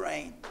patient's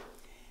brain,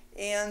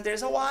 and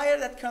there's a wire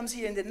that comes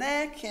here in the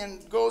neck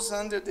and goes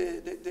under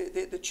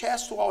the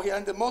chest wall here,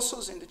 and the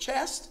muscles in the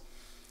chest.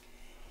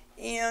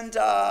 And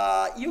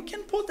you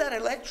can put that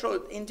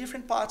electrode in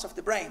different parts of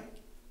the brain.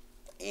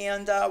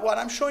 And what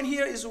I'm showing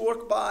here is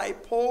work by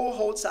Paul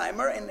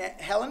Holtzheimer and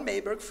Helen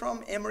Mayberg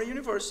from Emory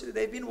University.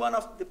 They've been one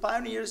of the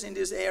pioneers in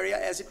this area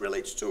as it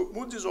relates to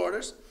mood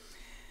disorders.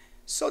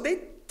 So they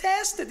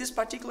tested this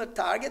particular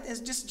target. It's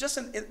just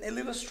an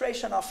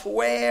illustration of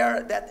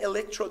where that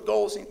electrode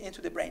goes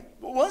into the brain.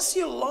 But once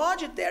you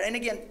lodge it there, and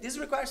again, this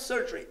requires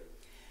surgery,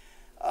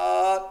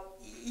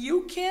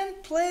 you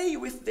can play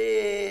with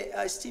the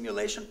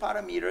stimulation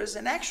parameters.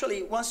 And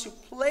actually, once you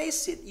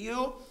place it,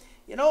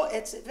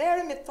 it's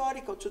very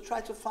methodical to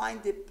try to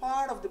find the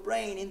part of the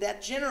brain in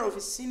that general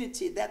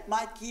vicinity that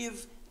might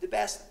give the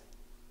best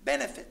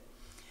benefit.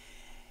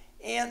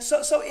 And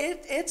so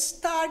it's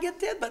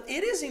targeted, but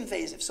it is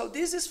invasive. So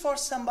this is for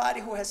somebody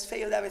who has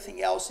failed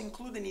everything else,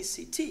 including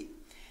ECT.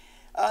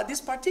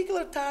 This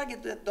particular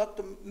target that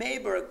Dr.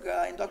 Mayberg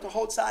and Dr.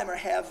 Holtzheimer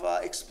have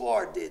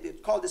explored,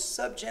 called the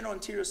subgenual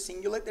anterior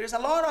cingulate. There's a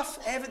lot of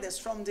evidence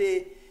from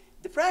the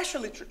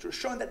depression literature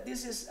showing that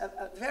this is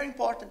a very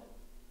important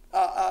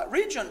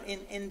region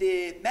in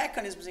the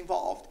mechanisms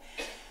involved.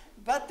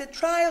 But the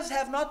trials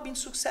have not been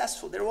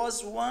successful. There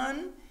was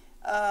one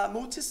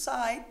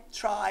multi-site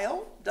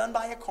trial done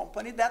by a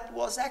company that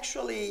was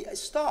actually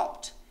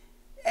stopped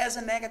as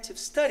a negative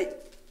study.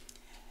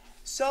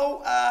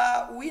 So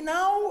we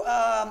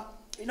now,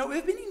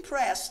 we've been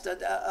impressed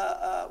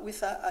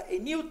with a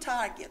new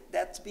target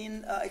that's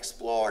been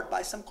explored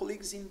by some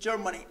colleagues in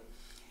Germany.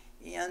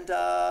 And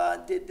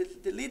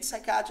the lead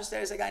psychiatrist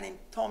there is a guy named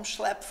Tom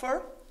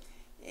Schlepfer.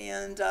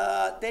 And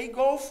they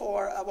go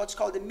for what's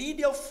called the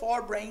medial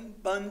forebrain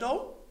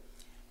bundle,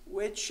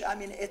 which, I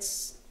mean,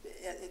 it's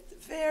a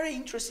very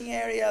interesting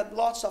area.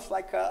 Lots of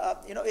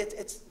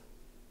it's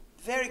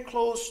very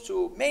close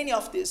to many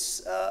of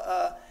these,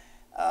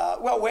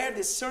 where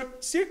the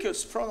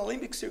circuits, frontal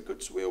limbic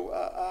circuits, will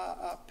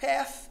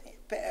pass.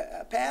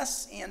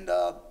 And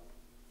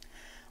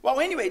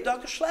anyway,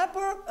 Dr.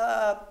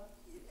 Schlepper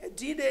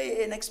did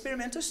an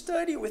experimental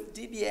study with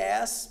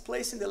DBS,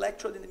 placing the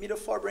electrode in the medial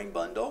forebrain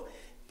bundle,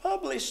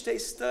 published a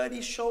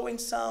study showing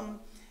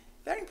some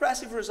very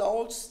impressive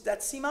results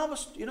that seem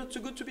almost too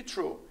good to be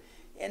true,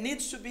 and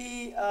needs to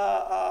be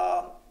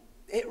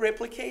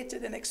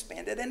replicated and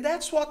expanded. And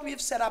that's what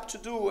we've set up to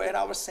do at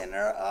our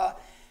center.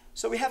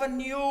 So we have a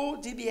new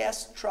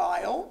DBS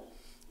trial,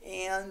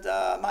 and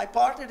my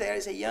partner there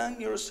is a young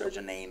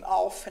neurosurgeon named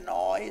Alf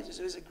Fenoy.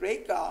 He's a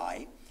great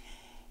guy.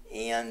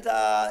 And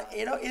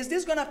is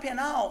this going to pan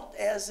out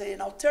as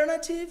an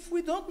alternative?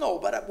 We don't know.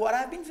 But what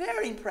I've been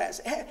very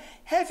impressed.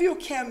 Have you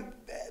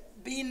seen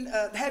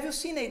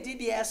a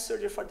DBS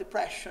surgery for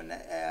depression?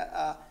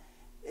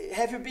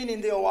 Have you been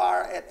in the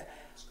OR?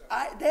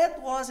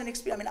 That was an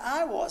experience.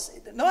 I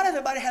mean, not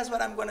everybody has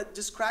what I'm going to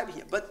describe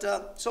here. But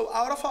so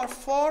out of our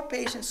 4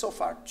 patients so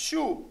far,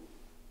 2.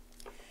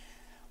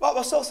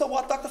 So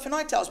what Dr.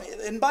 Fenoy tells me,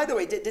 and by the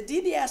way, the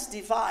DBS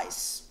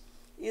device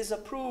is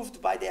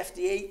approved by the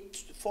FDA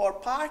for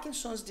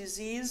Parkinson's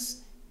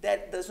disease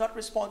that does not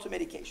respond to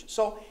medication.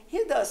 So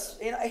he does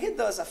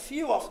a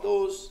few of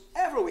those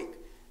every week.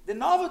 The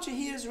novelty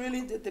here is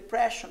really the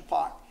depression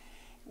part.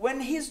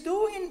 When he's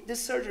doing the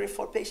surgery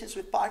for patients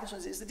with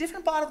Parkinson's, it's a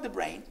different part of the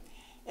brain,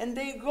 and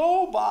they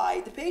go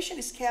by, the patient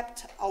is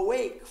kept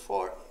awake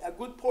for a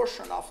good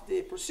portion of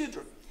the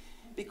procedure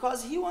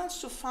because he wants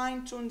to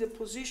fine-tune the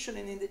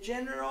positioning in the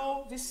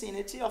general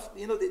vicinity of,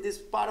 this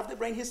part of the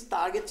brain he's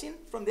targeting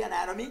from the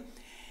anatomy.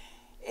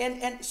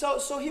 And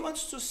so he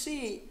wants to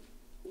see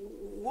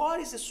what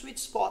is the sweet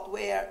spot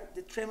where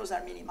the tremors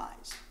are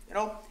minimized.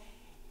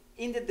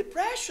 In the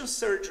depression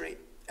surgery,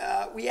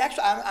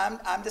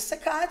 I'm the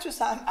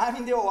psychiatrist, I'm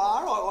in the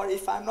OR, or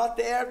if I'm not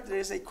there,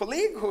 there's a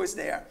colleague who is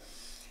there.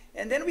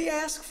 And then we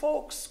ask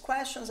folks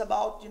questions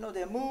about,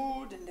 their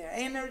mood and their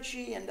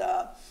energy, and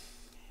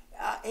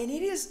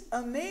it is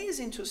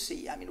amazing to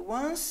see. I mean,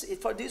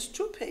 for these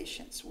two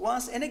patients,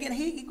 and again,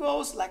 he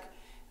goes like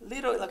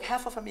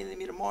half of a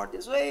millimeter more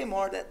this way,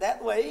 more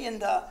that way,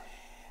 and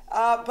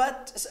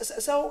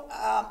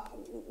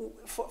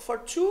for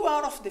 2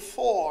 out of the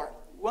 4,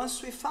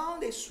 once we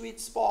found a sweet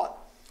spot,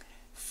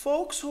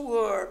 folks who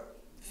were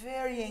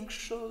very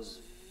anxious,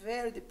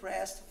 very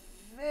depressed,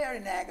 very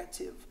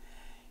negative,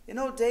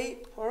 they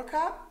perk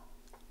up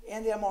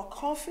and they are more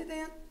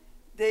confident,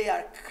 they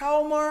are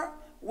calmer.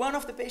 One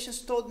of the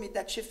patients told me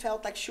that she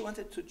felt like she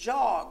wanted to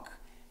jog.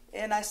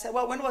 And I said,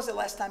 well, when was the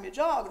last time you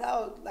jogged? That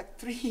was like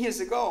 3 years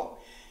ago.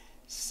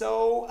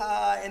 So,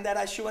 and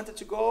that she wanted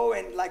to go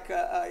and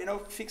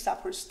fix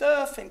up her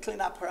stuff and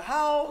clean up her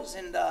house.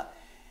 And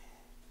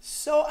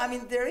so, I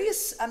mean,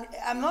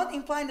 I'm not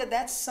implying that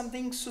that's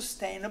something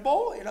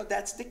sustainable,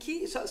 that's the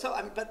key.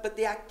 But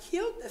the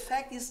acute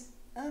effect is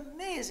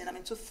amazing. I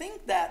mean, to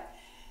think that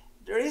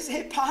there is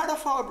a part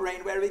of our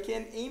brain where we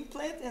can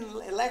implant an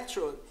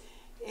electrode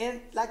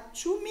and like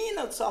 2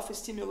 minutes of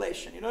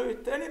stimulation, you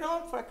turn it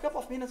on for a couple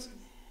of minutes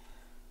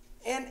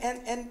and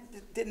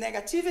the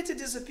negativity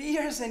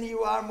disappears and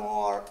you are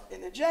more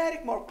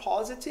energetic, more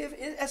positive.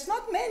 It's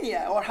not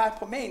mania or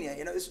hypomania,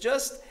 it's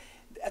just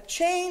a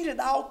changed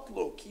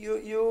outlook.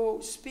 You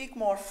speak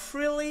more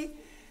freely.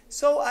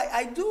 So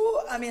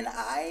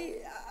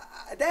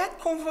that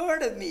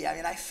converted me. I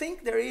mean, I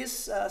think there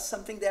is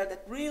something there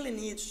that really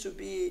needs to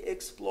be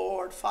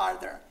explored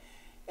further.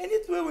 And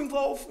it will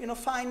involve,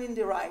 finding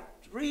the right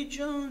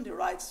region, the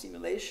right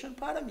stimulation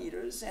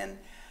parameters. And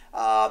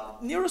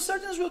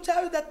neurosurgeons will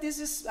tell you that this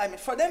is,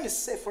 for them, it's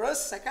safe. For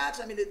us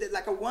psychiatrists, there's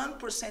like a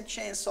 1%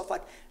 chance of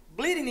like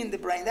bleeding in the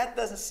brain. That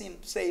doesn't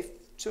seem safe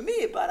to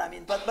me,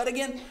 but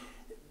again,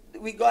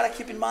 we gotta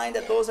keep in mind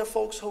that those are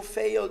folks who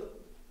failed.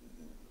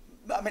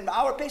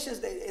 Our patients,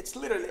 it's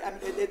literally,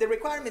 the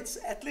requirement's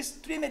at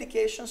least 3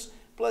 medications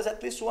plus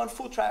at least 1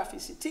 full trial of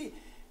ECT.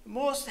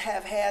 Most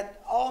have had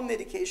all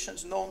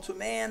medications known to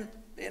man,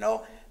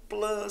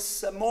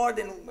 plus more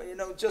than,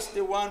 just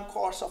the one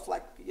course of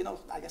like,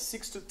 like a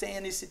 6 to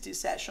 10 ECT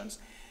sessions.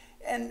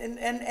 And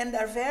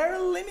they're very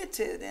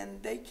limited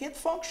and they can't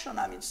function.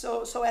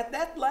 So at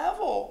that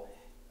level,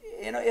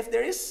 if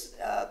there is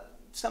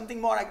something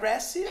more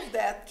aggressive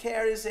that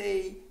carries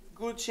a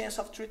good chance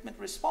of treatment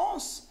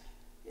response,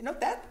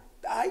 that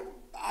I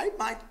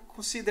might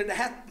consider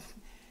that,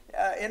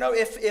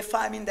 if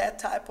I'm in that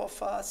type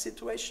of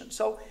situation.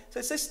 So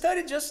it's a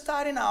study just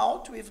starting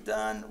out. We've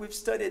done 4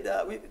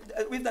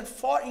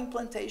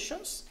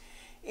 implantations,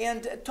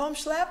 and Tom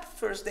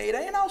Schlepfer's data,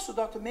 and also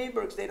Dr.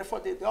 Mayberg's data for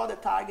the other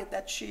target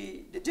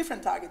the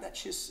different target that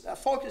she's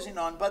focusing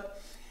on. But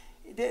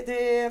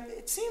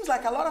it seems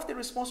like a lot of the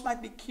response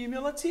might be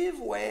cumulative,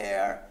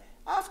 where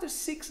after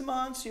 6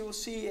 months, you will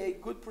see a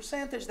good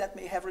percentage that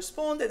may have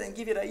responded, and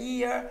give it a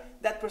year,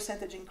 that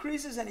percentage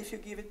increases, and if you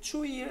give it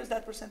 2 years,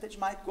 that percentage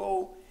might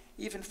go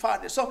even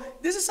farther. So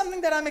this is something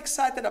that I'm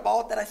excited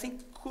about, that I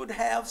think could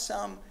have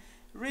some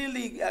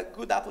really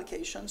good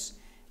applications.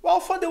 Well,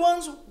 for the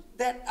ones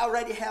that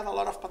already have a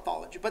lot of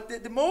pathology. But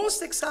the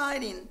most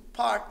exciting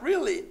part,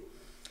 really,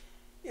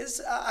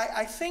 is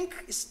I think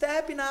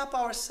stepping up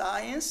our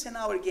science and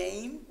our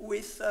game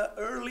with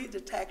early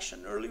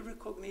detection, early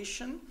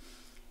recognition,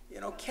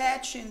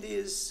 catching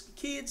these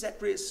kids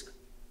at risk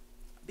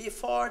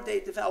before they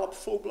develop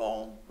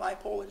full-blown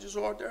bipolar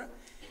disorder.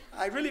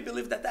 I really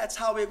believe that that's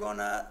how we're going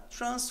to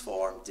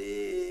transform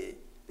the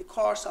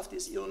course of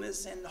this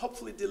illness and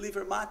hopefully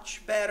deliver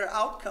much better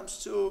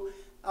outcomes to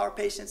our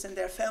patients and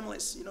their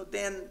families,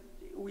 than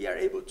we are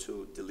able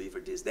to deliver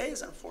these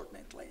days,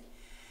 unfortunately.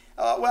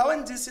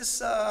 And this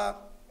is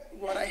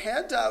what I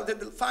had.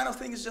 The final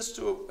thing is just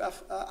to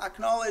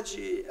acknowledge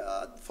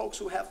folks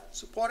who have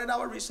supported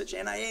our research: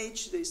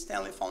 NIH, the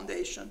Stanley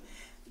Foundation.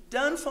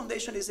 Dunn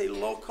Foundation is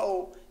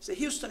it's a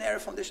Houston area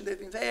foundation. They've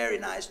been very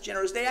nice,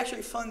 generous. They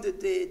actually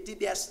funded the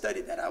DBS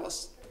study that I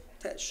was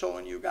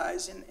showing you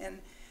guys,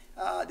 and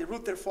the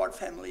Rutherford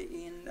family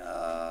in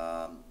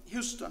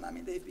Houston.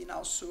 They've been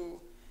also,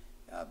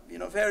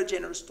 very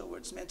generous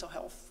towards mental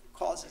health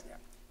causes there.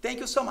 Thank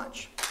you so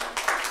much.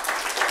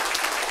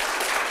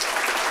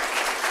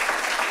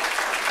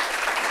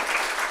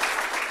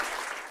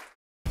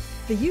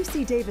 The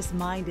UC Davis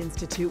Mind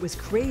Institute was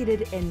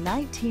created in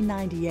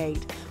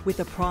 1998 with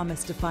a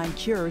promise to find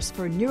cures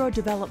for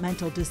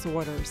neurodevelopmental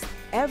disorders.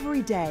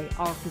 Every day,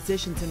 our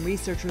physicians and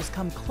researchers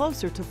come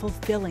closer to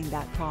fulfilling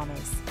that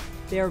promise.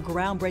 Their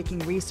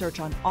groundbreaking research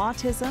on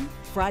autism,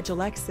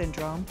 Fragile X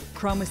syndrome,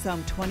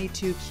 chromosome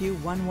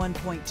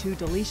 22q11.2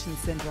 deletion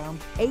syndrome,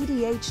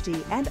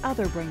 ADHD, and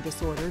other brain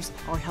disorders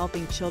are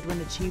helping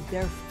children achieve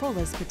their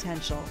fullest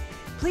potential.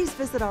 Please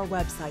visit our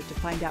website to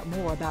find out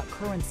more about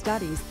current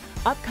studies,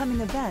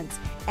 upcoming events,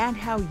 and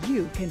how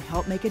you can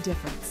help make a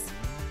difference.